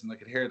stairs and I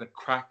could hear the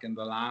crack and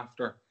the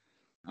laughter.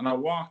 And I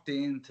walked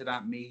into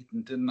that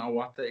meeting, didn't know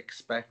what to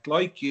expect.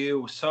 Like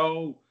you,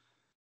 so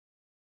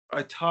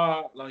I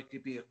thought like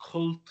it'd be a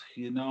cult,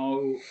 you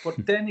know.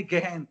 But then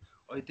again,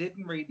 I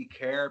didn't really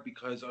care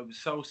because I was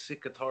so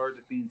sick and tired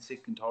of being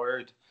sick and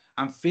tired.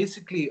 And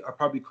physically, I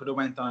probably could have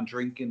went on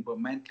drinking, but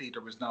mentally,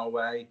 there was no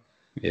way.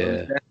 I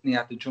was Yeah. definitely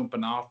at the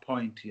jumping off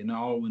point, you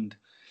know. And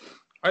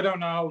I don't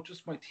know,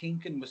 just my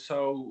thinking was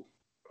so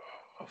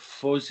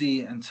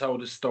fuzzy and so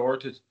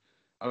distorted.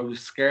 I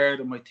was scared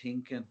of my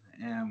thinking.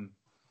 And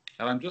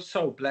I'm just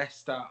so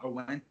blessed that I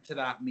went to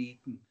that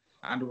meeting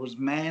and there was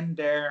men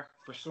there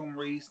for some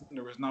reason.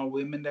 There was no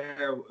women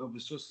there. It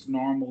was just a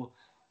normal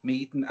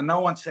meeting. And no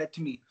one said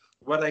to me,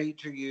 what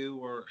age are you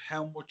or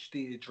how much do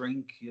you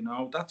drink? You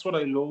know, that's what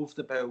I loved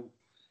about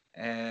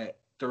the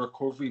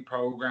recovery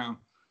program.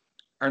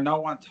 Or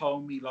no one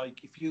told me,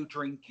 like, if you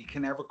drink, you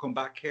can never come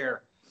back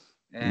here.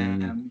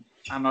 And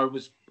I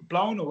was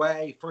blown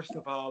away. First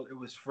of all, it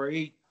was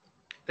free.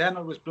 Then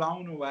I was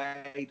blown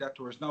away that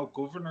there was no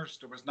governors,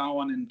 there was no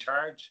one in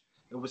charge.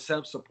 It was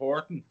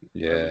self-supporting. I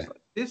Yeah. was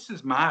like, this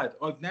is mad.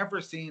 I've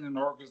never seen an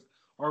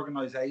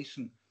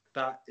organization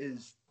that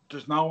is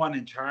there's no one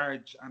in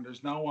charge and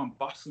there's no one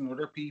bossing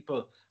other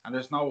people and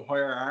there's no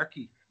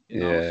hierarchy. You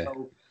know, Yeah.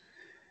 so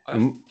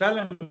I fell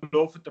in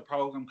love with the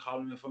program,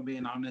 Colin, if I'm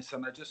being honest,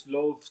 and I just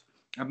loved.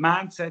 A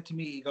man said to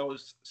me, he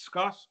goes,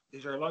 Scott,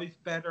 is your life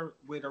better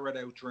with or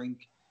without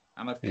drink?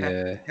 And I've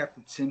Yeah. kept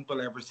it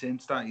simple ever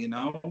since that, you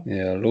know.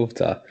 Yeah, I love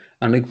that.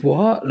 And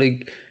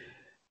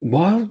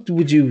what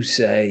would you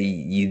say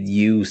you'd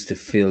use to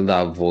fill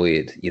that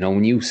void? You know,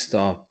 when you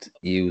stopped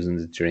using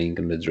the drink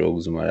and the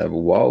drugs and whatever,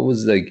 what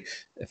was like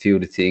a few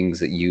of the things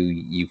that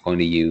you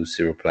kind of used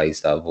to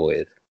replace that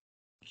void?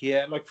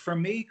 Yeah, like for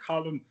me,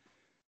 Colin,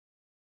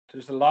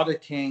 there's a lot of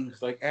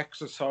things like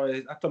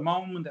exercise at the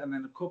moment, and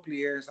in a couple of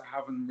years, I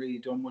haven't really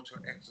done much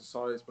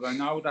exercise, but I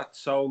know that's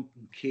so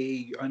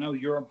key. I know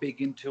you're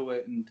big into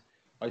it, and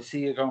I see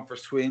you going for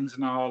swims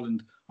and all,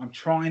 and I'm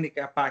trying to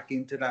get back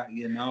into that,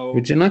 you know.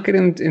 Would you not get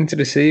into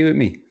the sea with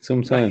me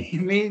sometime?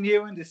 Me and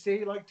you in the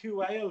sea like two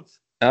whales.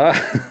 Ah,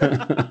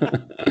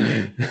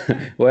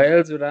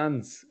 Wales with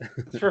ants.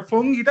 It's for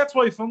fungi. That's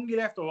why fungi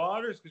left the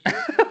waters.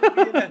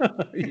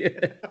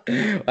 Yeah,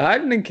 I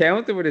had an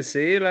encounter with a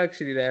seal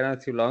actually there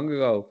not too long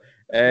ago.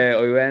 I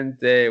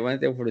went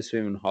out for a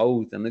swim in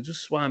Hout and I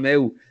just swam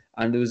out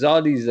and there was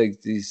all these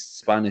like these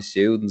Spanish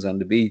students on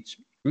the beach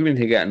Even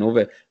to get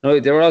another. No,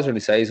 they were always trying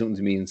to say something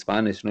to me in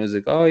Spanish, and I was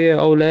like, "Oh yeah,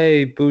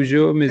 ole,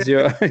 bonjour,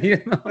 monsieur,"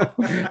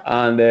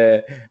 And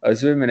I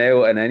was swimming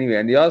out, and anyway,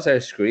 and they all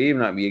started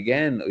screaming at me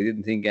again. I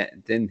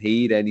didn't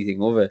heed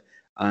anything of it.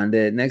 And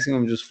next thing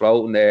I'm just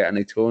floating there, and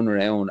I turn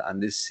around,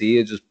 and this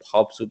seal just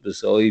pops up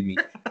beside me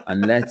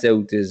and lets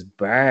out this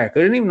bark. I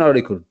didn't even know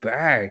they could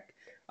bark.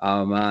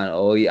 Oh man,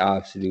 I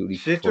absolutely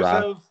Shit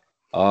crap. yourself.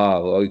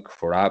 Oh, I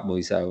crap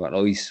myself, and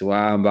I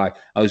swam back.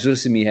 I was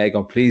just in my head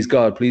going, "Please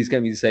God, please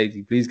get me to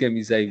safety, please get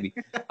me to safety."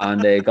 And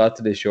they got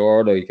to the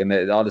shore, like, and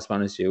all the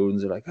Spanish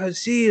students are like, "Oh,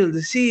 seal,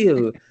 the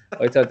seal."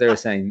 I thought they were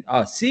saying,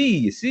 "Oh,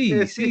 sí,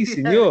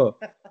 señor."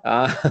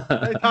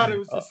 I thought it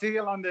was the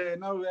seal on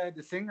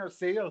the singer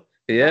seal.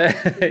 Yeah,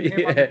 Him on the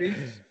yeah. beach.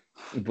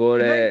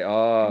 But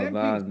oh Can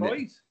them things man,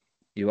 bite?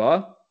 you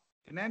what?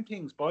 Can them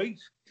things bite?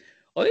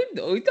 I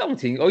don't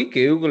think I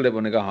googled it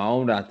when I got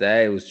home that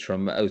day. I was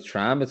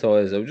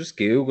traumatized. I just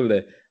googled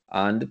it,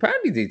 and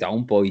apparently they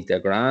don't bite. They're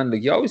grand.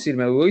 Like you always see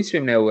them out. I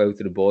swim now out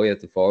to the buoy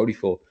at the 40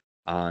 foot,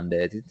 and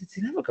they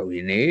never go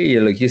near you.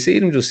 Like you see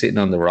them just sitting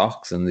on the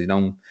rocks, and they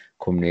don't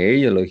come near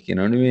you. Like you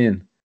know what I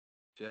mean?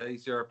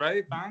 Jeez, you're a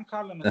brave man,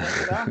 Colin. I'll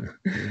tell you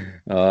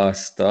that. Oh,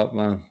 stop,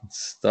 man,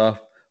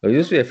 stop! I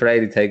used to be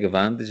afraid to take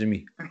advantage of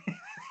me.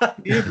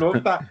 You'd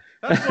love that.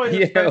 That's why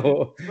you're Yeah, spending.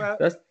 well, Well,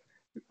 that's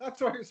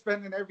that's why you're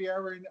spending every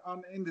hour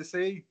in the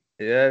sea.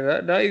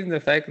 yeah. Not even the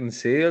fucking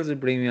seals would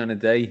bring me on a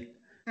date.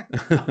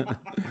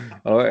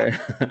 or,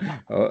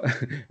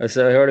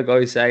 so I heard a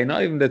guy say,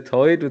 not even the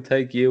tide would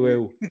take you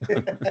out.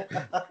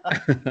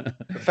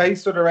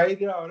 Face for the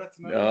radio. That's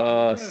nice.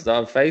 Oh,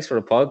 stop. Face for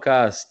a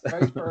podcast.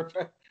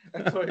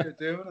 That's why you're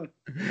doing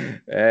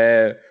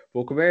it.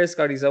 But come here,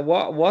 Scotty. So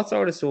what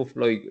sort of stuff,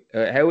 like,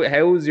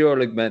 how's your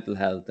like mental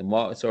health, and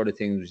what sort of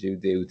things would you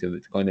do to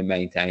kind of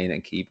maintain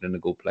and keep it in a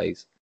good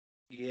place?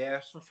 Yeah,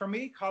 so for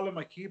me, Colin,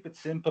 I keep it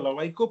simple. I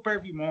wake up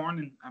every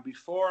morning, and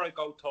before I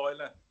go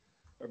toilet,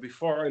 or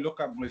before I look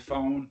at my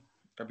phone,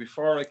 or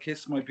before I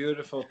kiss my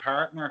beautiful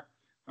partner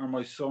or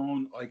my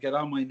son, I get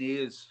on my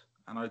knees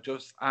and I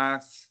just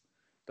ask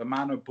the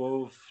man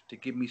above to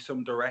give me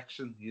some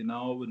direction,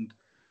 and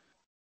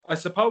I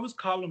suppose,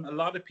 Colin, a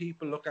lot of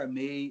people look at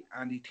me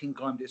and they think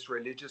I'm this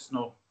religious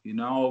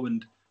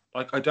and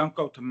like I don't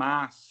go to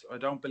mass. I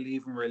don't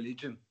believe in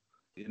religion.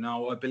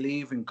 I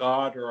believe in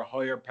God or a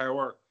higher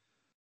power.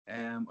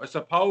 I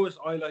suppose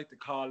I like to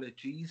call it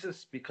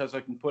Jesus because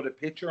I can put a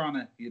picture on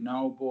it,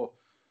 but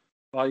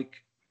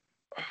like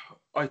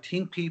I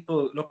think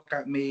people look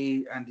at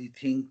me and they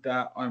think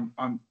that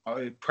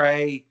I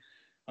pray,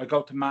 I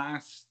go to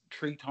mass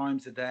 3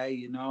 times a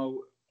day,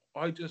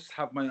 I just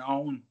have my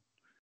own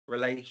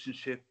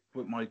relationship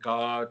with my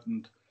God.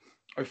 And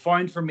I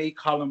find for me,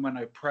 Colin, when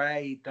I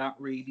pray, that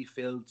really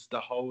fills the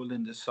hole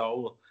in the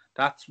soul.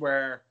 That's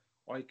where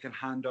I can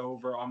hand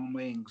over all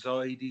my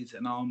anxieties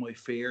and all my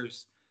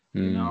fears,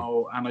 and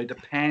I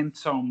depend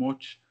so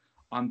much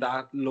on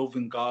that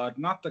loving God,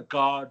 not the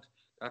God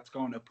that's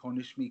going to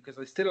punish me, because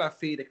I still have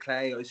feet of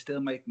clay, I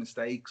still make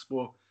mistakes,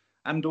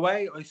 and the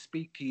way I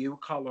speak to you,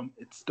 Colin,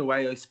 it's the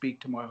way I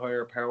speak to my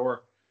higher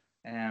power,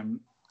 and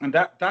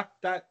that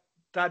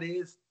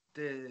is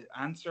the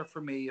answer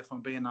for me, if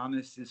I'm being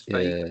honest, is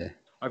faith. Yeah.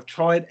 I've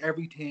tried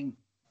everything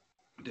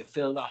to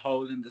fill that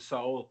hole in the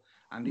soul,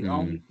 and the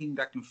only thing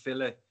that can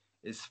fill it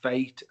is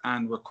faith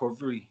and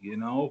recovery,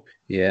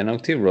 Yeah, no,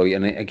 too right.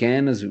 And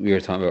again, as we were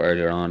talking about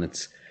earlier on,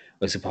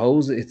 I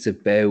suppose it's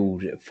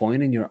about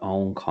finding your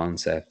own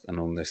concept and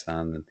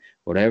understanding,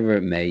 whatever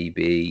it may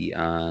be.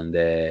 And,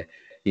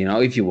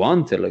 if you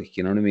want to, like,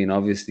 you know what I mean?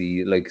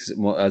 Obviously, like,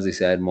 as I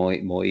said, my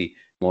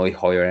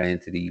higher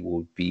entity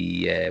would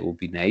be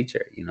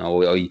nature.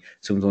 I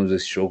sometimes I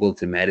struggle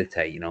to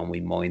meditate.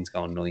 My mind's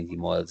going 90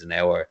 miles an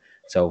hour.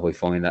 So if I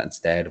find that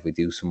instead, if we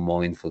do some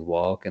mindful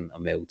walking,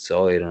 I'm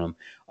outside and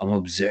I'm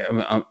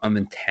observing. I'm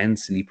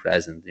intensely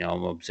present.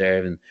 I'm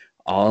observing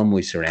all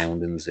my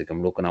surroundings. Like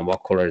I'm looking at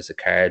what colour is the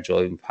car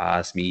driving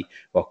past me,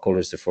 what colour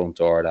is the front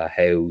door of that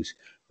house,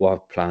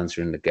 what plants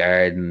are in the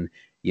garden.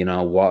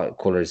 What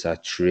colour is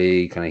that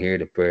tree? Can I hear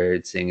the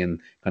birds singing?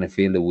 Can I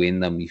feel the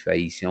wind on my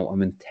face?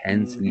 I'm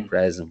intensely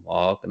present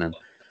walking. And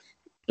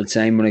the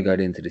same when I got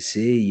into the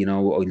sea, I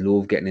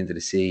love getting into the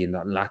sea and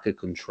that lack of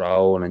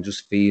control and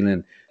just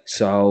feeling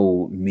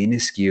so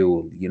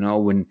minuscule,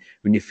 when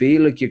you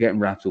feel like you're getting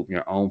wrapped up in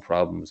your own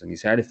problems and you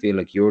start to feel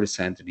like you're the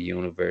center of the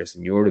universe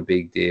and you're the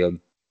big deal.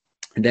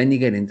 And then you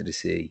get into the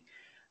sea,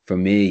 for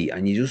me,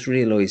 and you just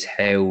realize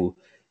how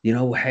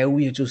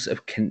you're just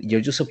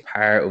a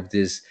part of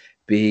this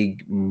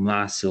big,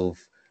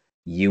 massive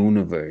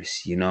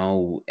universe,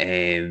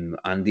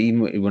 and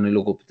even when I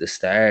look up at the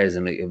stars,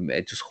 and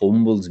it just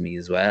humbles me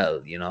as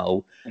well,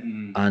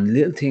 and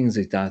little things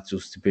like that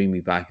just to bring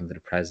me back into the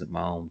present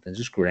moment and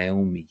just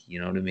ground me,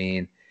 you know what I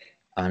mean?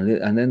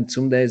 And then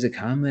some days I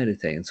can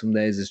meditate, and some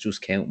days it's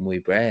just counting my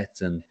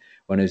breaths. And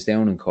when I was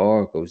down in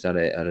Cork, I was at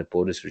a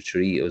Buddhist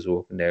retreat. I was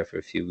working there for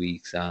a few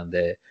weeks, and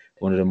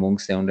one of the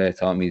monks down there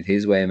taught me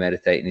his way of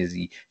meditating is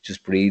he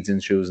just breathes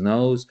in through his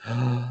nose,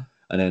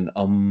 and then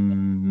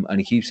and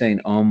he keeps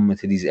saying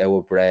until he's out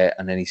of breath,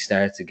 and then he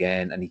starts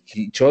again, and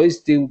he tries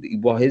to do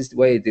what his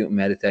way of doing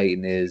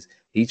meditating is.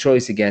 He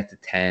tries to get to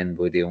 10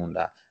 by doing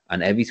that,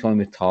 and every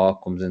time a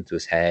thought comes into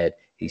his head,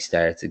 he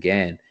starts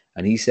again.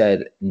 And he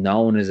said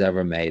no one has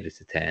ever made it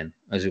to 10.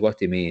 I was like, what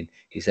do you mean?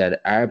 He said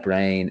our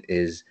brain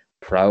is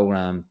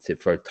programmed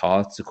for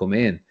thoughts to come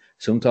in.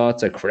 Some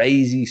thoughts are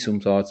crazy. Some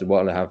thoughts are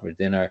what I have for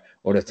dinner.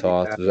 Other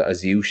thoughts,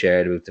 as you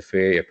shared about the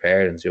fear of your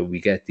parents, we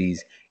get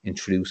these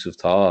intrusive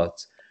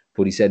thoughts.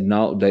 But he said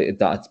no,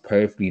 that's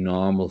perfectly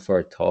normal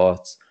for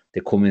thoughts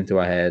to come into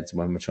our heads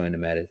when we're trying to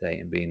meditate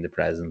and be in the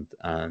present.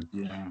 And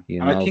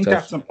and I think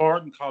that's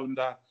important, Colin,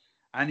 that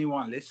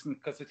anyone listen,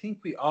 because I think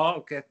we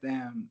all get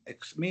them.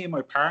 Me and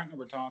my partner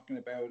were talking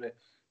about it.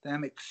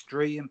 Them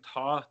extreme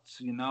thoughts,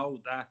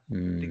 that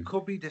it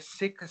could be the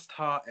sickest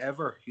thought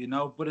ever,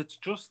 but it's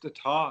just a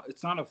thought.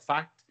 It's not a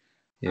fact.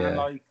 And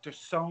like, there's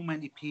so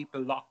many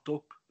people locked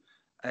up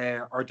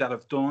or that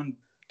have done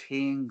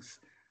things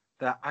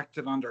that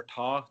acted on their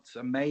thoughts,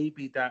 and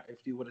maybe that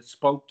if they would have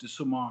spoke to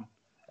someone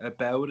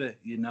about it,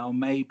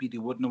 maybe they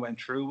wouldn't have went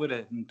through with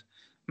it. And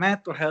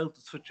mental health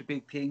is such a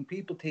big thing.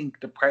 People think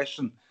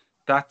depression,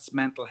 that's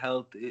mental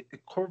health. It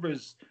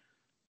covers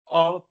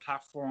all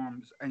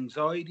platforms,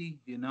 anxiety,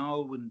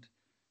 and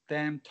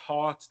them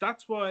thoughts.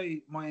 That's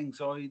why my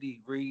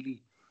anxiety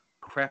really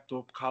crept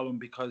up, Colin,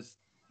 because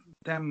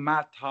them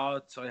mad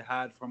thoughts I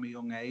had from a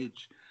young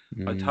age.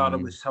 I thought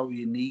it was so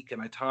unique,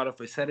 and I thought if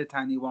I said it to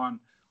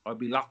anyone, I'd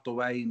be locked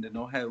away in the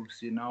nut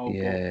house,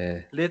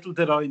 But little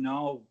did I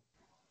know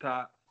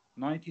that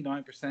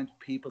 99% of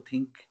people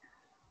think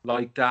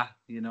like that,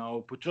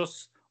 but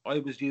just I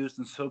was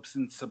using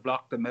substance to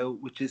block them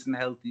out, which isn't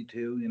healthy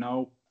too,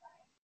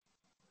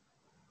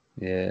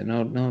 Yeah,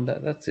 no,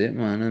 that's it,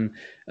 man. And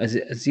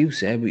as you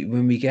said,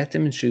 when we get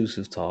them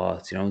intrusive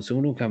thoughts, some of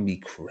them can be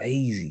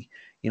crazy,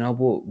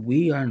 but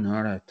we are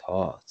not our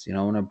thoughts, and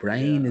our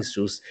brain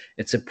is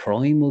it's a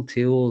primal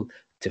tool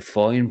to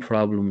find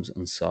problems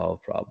and solve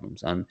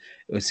problems. And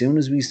as soon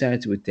as we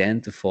start to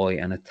identify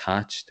and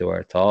attach to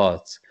our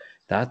thoughts,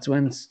 that's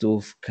when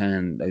stuff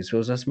I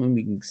suppose that's when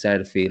we can start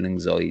to feel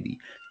anxiety,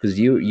 because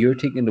you're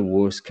thinking the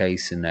worst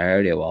case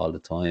scenario all the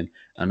time.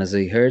 And as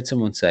I heard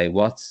someone say,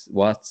 what's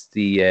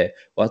the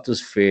what does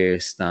fear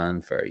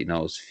stand for?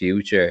 It's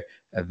future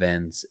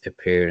events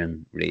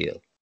appearing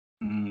real.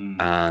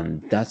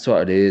 And that's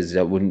what it is.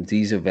 That when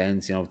these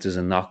events, if there's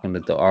a knock on the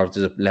door, or if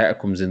there's a letter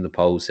comes in the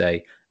post,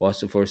 say, what's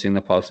the first thing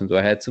that pops into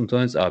our head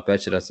sometimes? Oh, I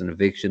bet you that's an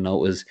eviction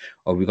notice,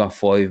 or we got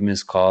 5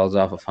 missed calls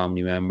off a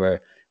family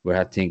member.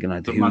 We're thinking,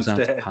 who's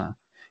that?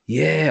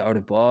 Yeah, or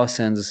the boss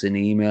sends us an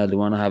email, they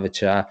want to have a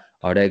chat,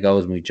 or there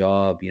goes my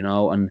job,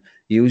 and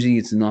usually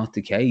it's not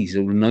the case.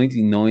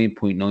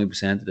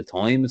 99.9% of the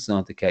time, it's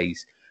not the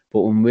case.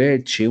 But when we're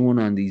chewing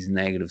on these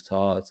negative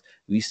thoughts,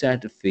 we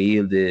start to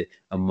feel the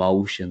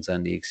emotions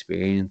and the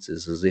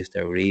experiences as if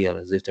they're real,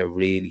 as if they're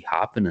really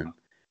happening.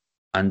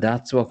 And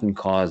that's what can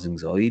cause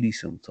anxiety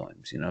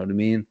sometimes, you know what I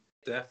mean?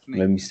 Definitely.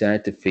 When we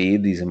start to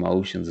feel these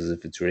emotions as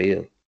if it's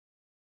real.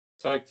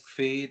 It's like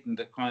feeding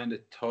the kind of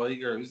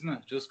tiger, isn't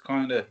it? Just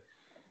kind of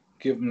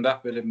give them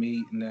that bit of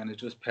meat, and then it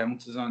just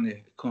pounces on you.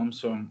 It comes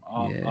from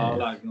all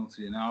angles,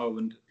 and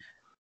and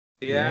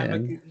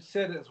like you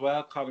said it as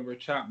well, Colin, we were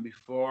chatting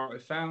before, I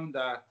found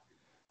that,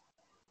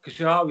 because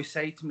you always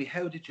say to me,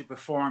 how did you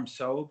perform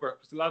sober?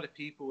 Because a lot of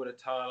people would have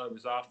thought I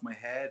was off my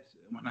head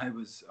when I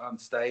was on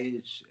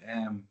stage,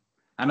 and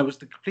it was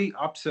the complete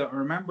opposite. I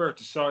remember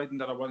deciding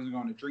that I wasn't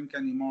going to drink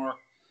anymore.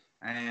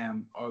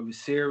 I was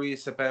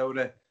serious about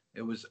it.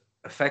 It was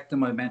affecting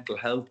my mental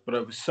health, but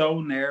I was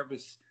so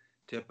nervous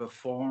to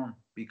perform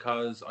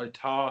because I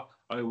thought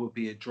I would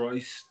be a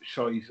dry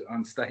shite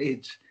on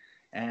stage.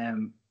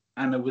 And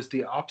it was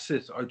the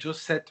opposite. I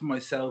just said to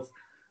myself,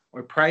 I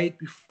prayed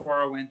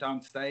before I went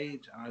on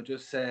stage, and I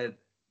just said,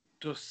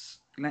 just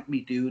let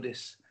me do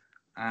this.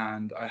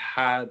 And I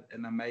had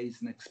an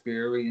amazing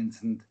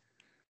experience. And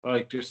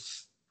like,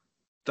 just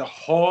the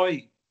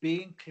high,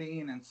 being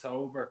clean and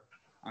sober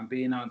and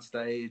being on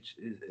stage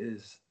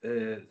is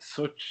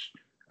such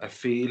a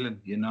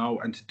feeling,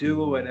 and to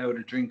do it without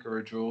a drink or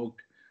a drug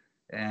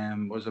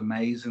was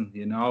amazing,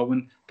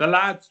 and the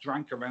lads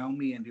drank around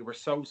me and they were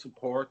so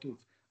supportive,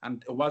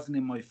 and it wasn't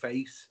in my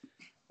face,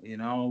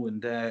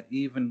 and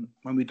even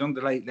when we done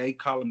the late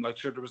column, like,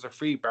 sure, there was a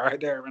free bar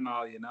there and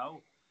all,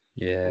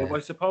 but I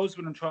suppose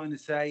what I'm trying to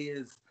say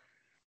is,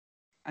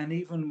 and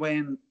even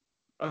when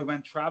I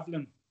went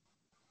traveling,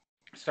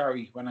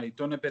 when I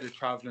done a bit of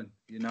traveling,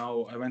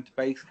 I went to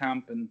base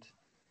camp and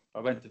I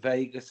went to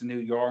Vegas and New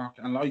York,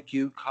 and like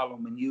you,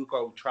 Colin, when you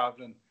go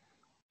traveling,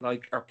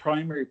 like, our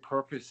primary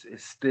purpose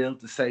is still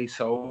to stay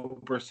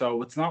sober.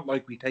 So it's not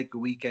like we take a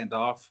weekend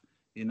off,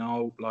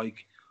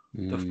 like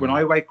when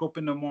I wake up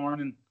in the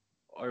morning,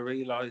 I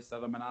realize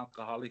that I'm an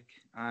alcoholic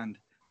and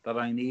that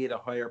I need a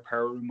higher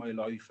power in my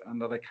life and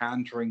that I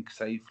can drink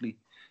safely.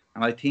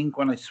 And I think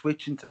when I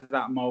switch into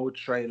that mode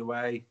straight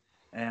away,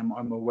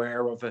 I'm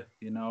aware of it,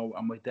 and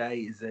my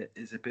day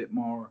is a bit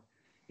more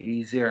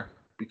easier,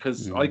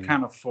 because I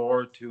can't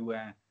afford to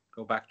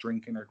go back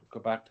drinking or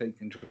go back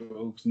taking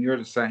drugs, and you're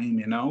the same,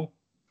 you know.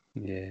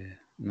 Yeah,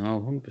 no,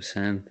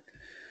 100%.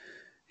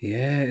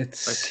 Yeah,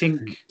 it's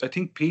I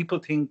think people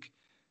think,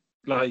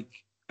 like,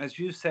 as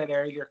you said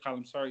earlier,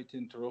 Colin, sorry to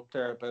interrupt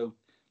there, about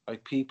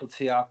like people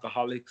see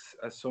alcoholics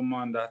as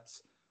someone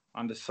that's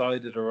on the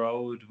side of the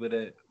road with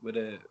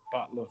a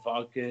bottle of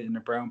vodka in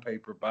a brown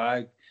paper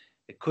bag.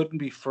 It couldn't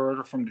be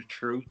further from the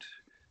truth.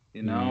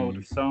 You know,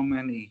 there's so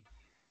many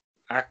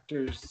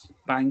actors,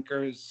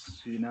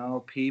 bankers, you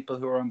know, people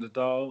who are on the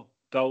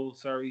dole,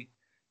 sorry,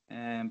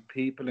 and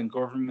people in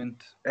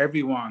government,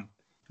 everyone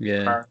is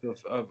yeah. part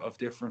of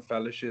different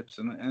fellowships,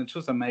 and it's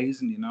just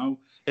amazing, you know.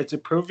 It's a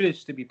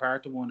privilege to be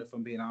part of one, if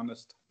I'm being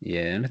honest.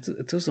 Yeah, and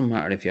it doesn't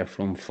matter if you're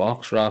from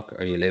Foxrock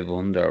or you live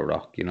under a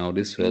rock. You know,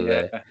 this will,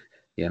 Yeah,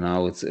 you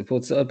know, it's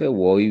about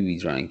why we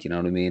drank. You know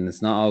what I mean?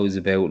 It's not always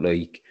about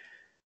like.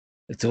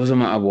 It doesn't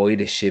matter why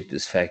the ship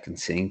is fucking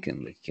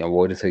sinking, like, you know,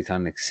 why the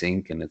Titanic's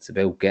sinking. It's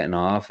about getting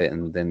off it,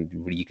 and then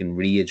you can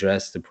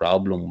readdress the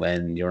problem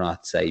when you're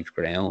not safe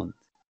ground.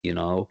 You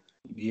know,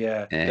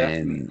 yeah,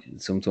 definitely. and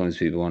sometimes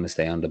people want to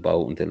stay on the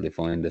boat until they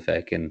find the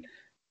fucking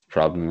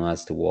problem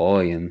as to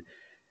why. And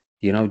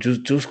you know,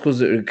 just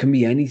because it can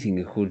be anything.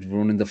 It could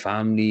run in the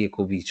family. It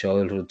could be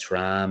childhood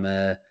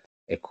trauma.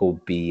 It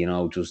could be, you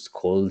know, just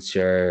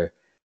culture.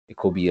 It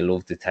could be you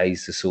love the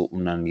taste of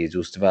something and you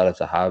just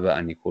developed a habit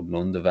and you couldn't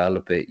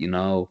undevelop it. You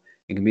know,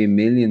 it can be a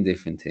million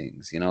different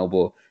things. You know,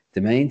 but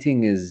the main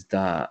thing is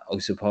that I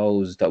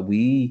suppose that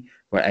we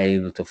were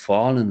able to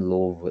fall in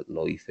love with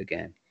life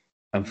again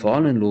and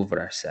fall in love with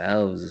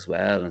ourselves as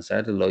well and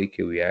start to like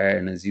who we are.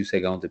 And as you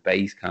say, going to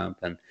base camp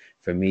and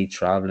for me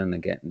traveling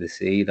and getting to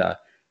see that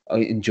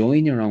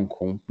enjoying your own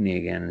company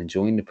again and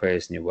enjoying the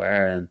person you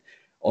were. And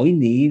I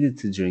needed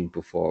to drink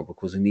before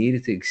because I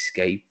needed to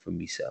escape from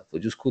myself. I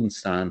just couldn't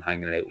stand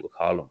hanging out with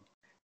Colin,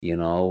 you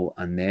know.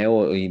 And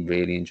now I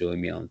really enjoy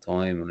my own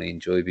time and I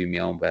enjoy being my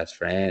own best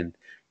friend.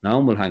 No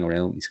one will hang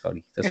around with me,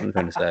 Scotty. That's what I'm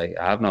trying to say.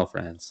 I have no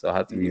friends, so I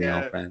have to be my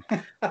own Yeah, friend.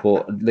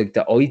 But like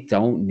that, I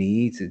don't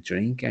need to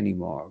drink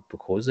anymore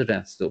because of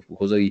that stuff.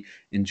 Because I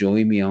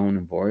enjoy my own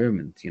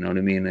environment. You know what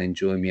I mean? I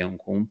enjoy my own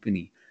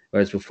company.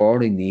 Whereas before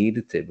they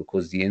needed to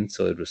because the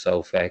inside was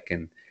so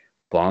fucking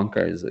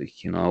bonkers,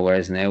 like, you know.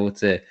 Whereas now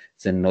it's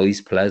a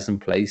nice,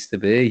 pleasant place to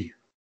be.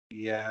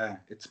 yeah.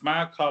 It's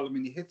mad, Colin.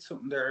 When you hit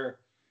something there,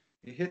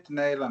 you hit the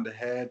nail on the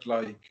head.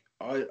 Like,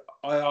 I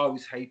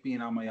always hate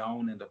being on my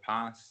own in the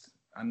past,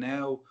 and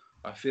now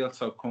I feel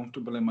so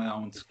comfortable in my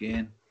own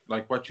skin.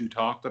 Like what you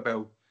talked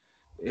about,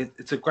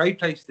 it's a great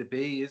place to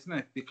be, isn't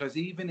it? Because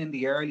even in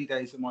the early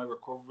days of my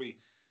recovery,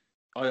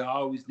 I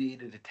always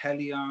needed a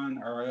telly on,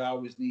 or I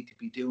always need to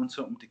be doing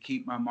something to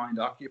keep my mind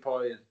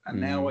occupied. And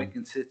now I Mm,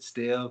 can sit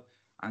still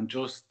and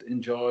just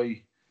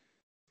enjoy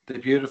the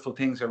beautiful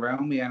things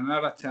around me. And I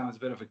know that sounds a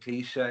bit of a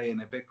cliche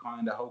and a bit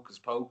kind of hocus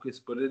pocus,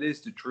 but it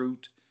is the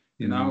truth.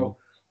 You mm, know,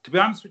 to be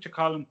honest with you,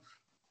 Colin,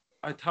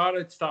 I thought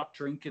I'd stop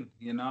drinking.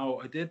 You know,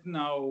 I didn't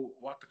know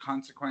what the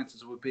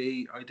consequences would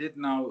be. I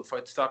didn't know if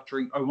I'd stop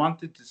drinking. I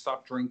wanted to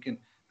stop drinking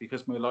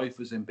because my life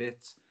was in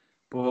bits.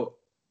 But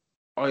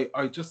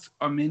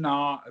I'm in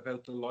awe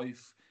about the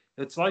life.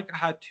 It's like I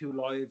had two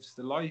lives.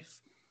 The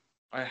life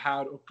I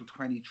had up to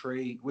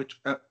 23, which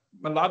a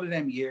lot of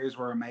them years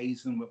were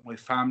amazing with my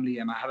family,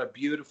 and I had a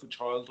beautiful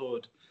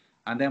childhood.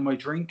 And then my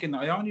drinking,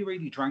 I only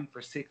really drank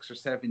for 6 or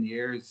 7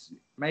 years,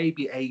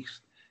 maybe eight,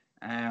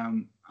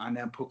 and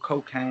then put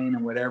cocaine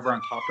and whatever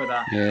on top of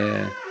that.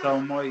 yeah,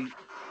 So my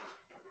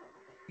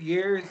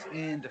years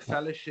in the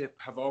fellowship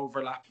have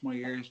overlapped my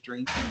years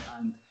drinking,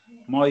 and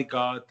my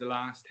God, the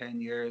last 10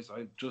 years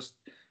I've just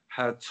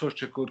had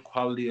such a good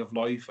quality of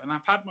life. And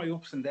I've had my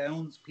ups and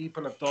downs.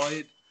 People have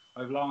died,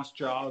 I've lost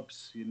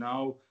jobs, you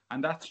know,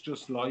 and that's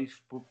just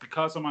life. But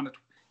because I'm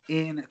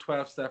in a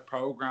 12-step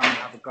program and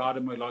have a God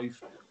in my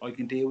life, I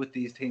can deal with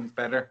these things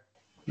better.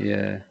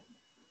 yeah,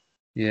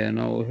 yeah.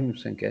 No,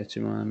 100% get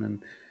you, man.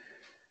 And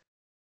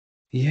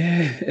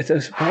yeah, I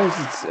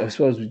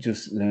suppose we're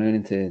just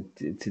learning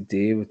to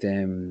deal with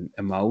them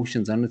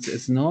emotions, and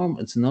it's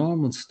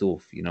normal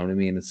stuff. You know what I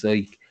mean? It's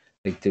like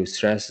the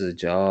stress of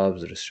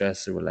jobs or the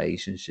stress of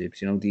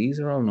relationships. You know, these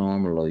are all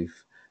normal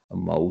life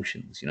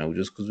emotions. You know,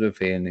 just because we're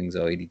feeling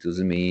anxiety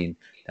doesn't mean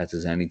that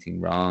there's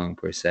anything wrong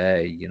per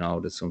se. You know,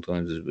 that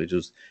sometimes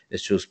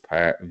it's just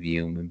part of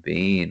human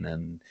being,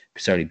 and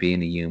sorry,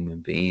 being a human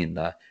being,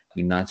 that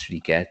we naturally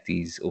get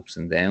these ups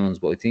and downs.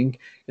 But I think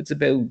it's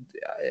about,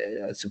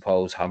 I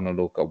suppose, having a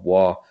look at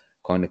what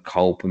kind of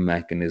coping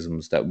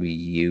mechanisms that we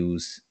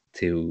use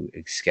to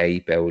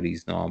escape out of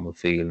these normal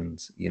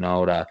feelings. You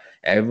know, that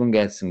everyone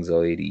gets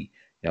anxiety,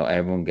 you know,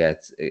 everyone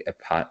gets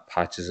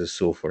patches of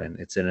suffering.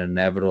 It's an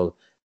inevitable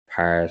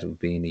part of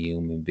being a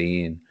human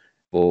being.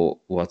 But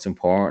what's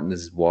important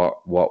is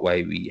what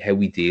way how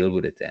we deal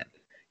with it then.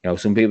 You know,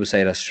 some people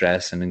say that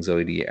stress and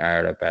anxiety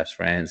are our best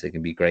friends. They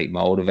can be great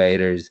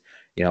motivators.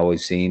 You know,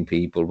 I've seen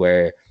people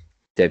where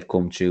they've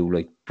come through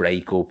like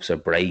breakups or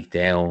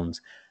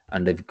breakdowns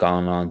and they've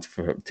gone on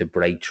to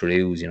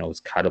breakthroughs. You know, it's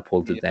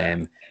catapulted Yeah.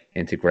 them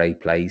into great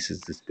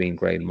places. It's been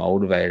great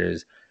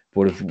motivators.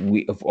 But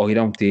if I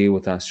don't deal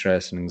with that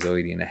stress and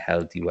anxiety in a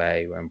healthy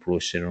way, where I'm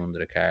brushing it under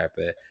the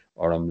carpet,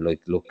 or I'm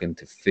like looking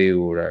to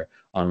food or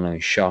online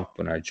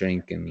shopping or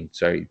drinking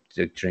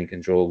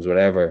drugs,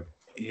 whatever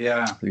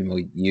Yeah. we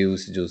might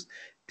use to just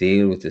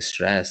deal with the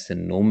stress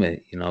and numb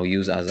it,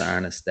 use it as an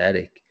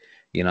anesthetic.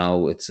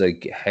 It's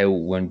like how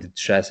when the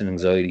stress and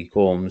anxiety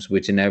comes,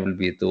 which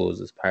inevitably it does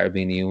as part of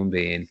being a human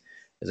being,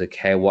 is like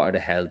what are the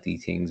healthy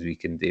things we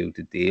can do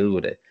to deal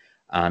with it.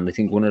 And I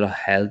think one of the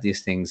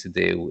healthiest things to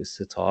do is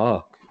to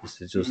talk, is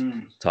to just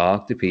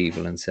talk to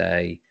people and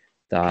say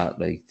that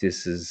like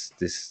this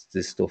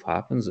stuff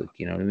happens, like,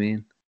 you know what I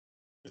mean?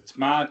 It's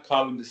mad,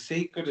 Colin. The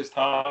secret is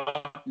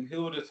talking.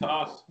 Who would have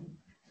thought?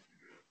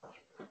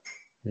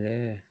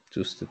 Yeah,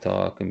 just to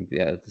talk and be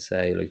able to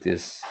say like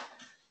this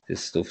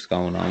stuff's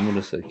going on with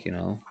us, like,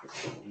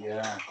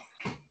 Yeah.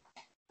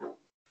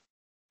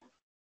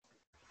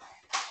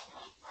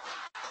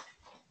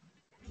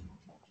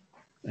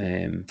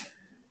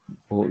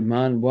 But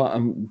man, what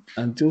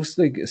and just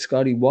like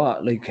Scotty,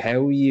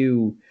 how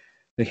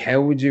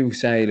would you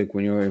say, like,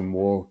 when you're in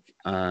work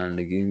and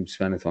like you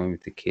spend time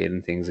with the kid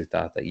and things like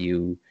that, that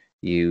you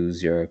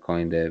use your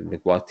kind of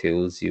like, what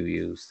tools you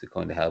use to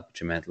kind of help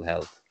with your mental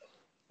health?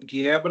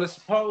 Yeah, but I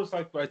suppose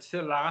like I'd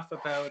still laugh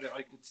about it.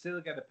 I could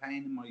still get a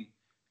pain in my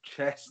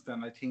chest,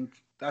 and I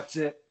think that's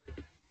it.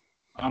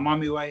 I'm on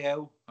my way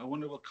out. I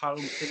wonder what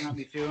Colin's singing at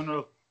my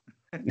funeral.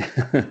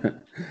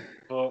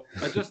 But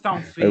I just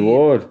don't feed. I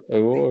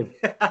would.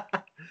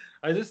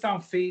 I just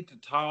don't feed the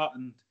thought,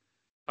 and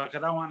like I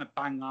don't want to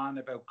bang on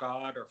about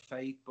God or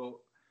faith, but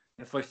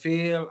if I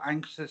feel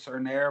anxious or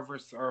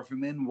nervous, or if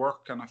I'm in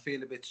work and I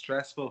feel a bit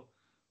stressful,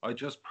 I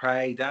just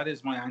pray. That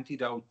is my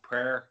antidote,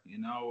 prayer,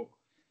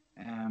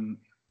 And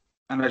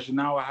as you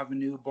know, I have a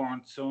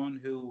newborn son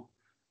who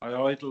I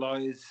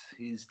idolize.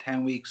 He's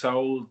 10 weeks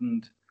old,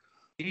 and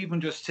even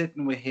just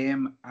sitting with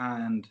him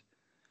and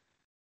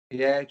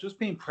just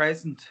being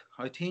present.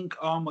 I think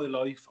all my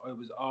life I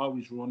was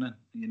always running,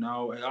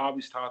 I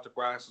always thought the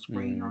grass was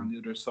greener on the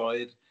other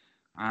side.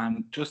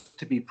 And just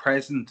to be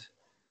present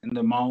in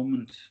the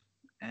moment,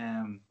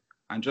 and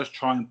just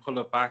try and pull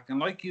it back. And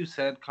like you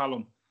said,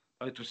 Colin,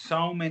 like there's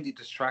so many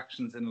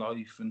distractions in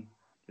life, and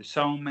there's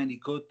so many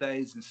good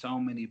days and so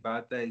many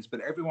bad days,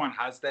 but everyone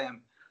has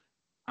them.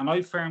 And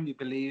I firmly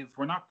believe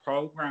we're not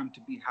programmed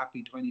to be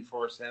happy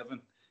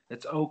 24/7.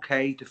 It's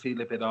okay to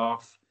feel a bit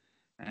off.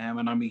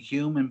 And I'm a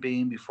human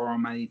being before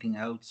I'm anything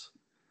else.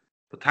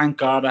 But thank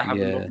God I have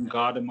a loving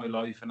God in my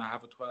life, and I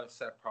have a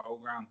 12-step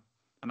program.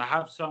 And I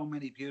have so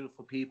many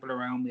beautiful people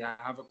around me. I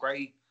have a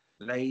great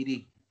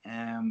lady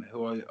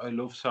who I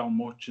love so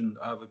much, and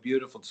I have a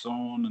beautiful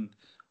son, and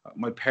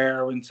my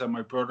parents and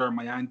my brother,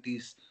 my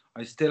aunties.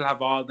 I still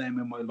have all them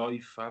in my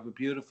life. I have a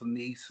beautiful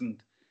niece,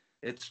 and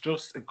it's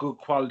just a good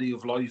quality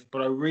of life.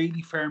 But I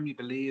really firmly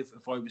believe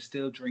if I was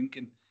still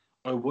drinking,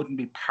 I wouldn't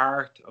be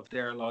part of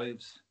their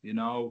lives,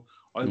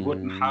 I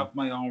wouldn't have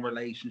my own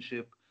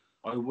relationship.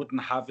 I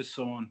wouldn't have a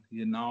son,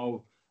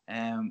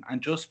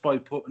 and just by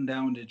putting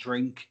down the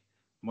drink,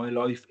 my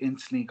life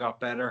instantly got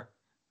better.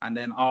 And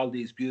then all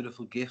these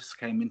beautiful gifts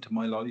came into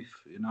my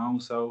life,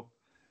 so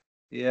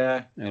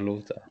yeah. I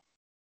love that.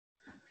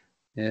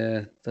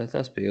 Yeah,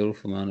 that's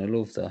beautiful, man. I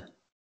love that.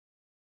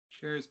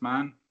 Cheers,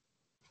 man.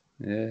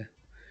 Yeah.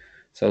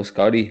 So,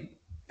 Scotty,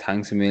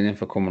 thanks a million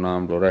for coming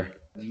on, brother.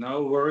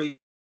 No worries.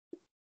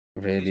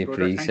 Really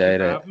brother. Appreciate Thank you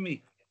for it. having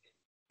me.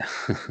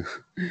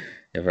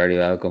 You're very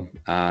welcome.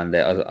 And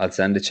I'll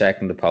send a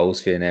check in the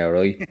post for you now,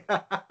 right?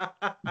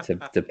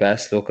 the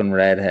best looking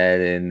redhead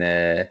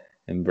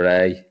in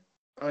Bray.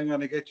 I'm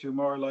gonna get you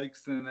more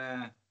likes than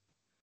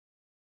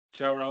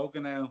Joe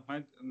Rogan now.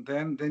 And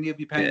then you'll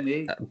be paying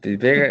me. Be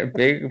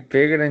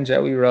bigger than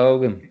Joey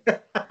Rogan.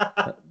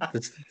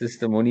 This is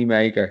the money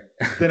maker.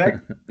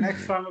 The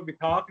next time I'll be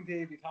talking to you,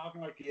 you'll be talking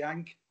like a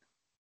Yank.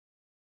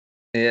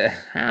 Yeah.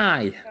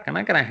 Hi. Can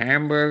I get a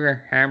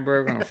hamburger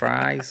and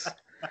fries?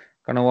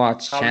 Gonna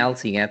watch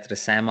Chelsea get to the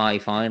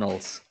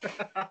semi-finals.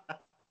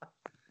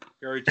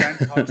 You're a gent.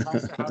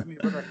 Thanks for having me,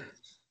 brother.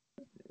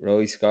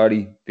 Right,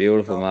 Scotty.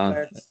 Beautiful,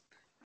 man.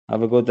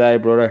 Have a good day,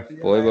 brother.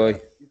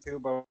 Bye. You too.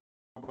 Bye.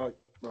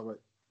 Bye.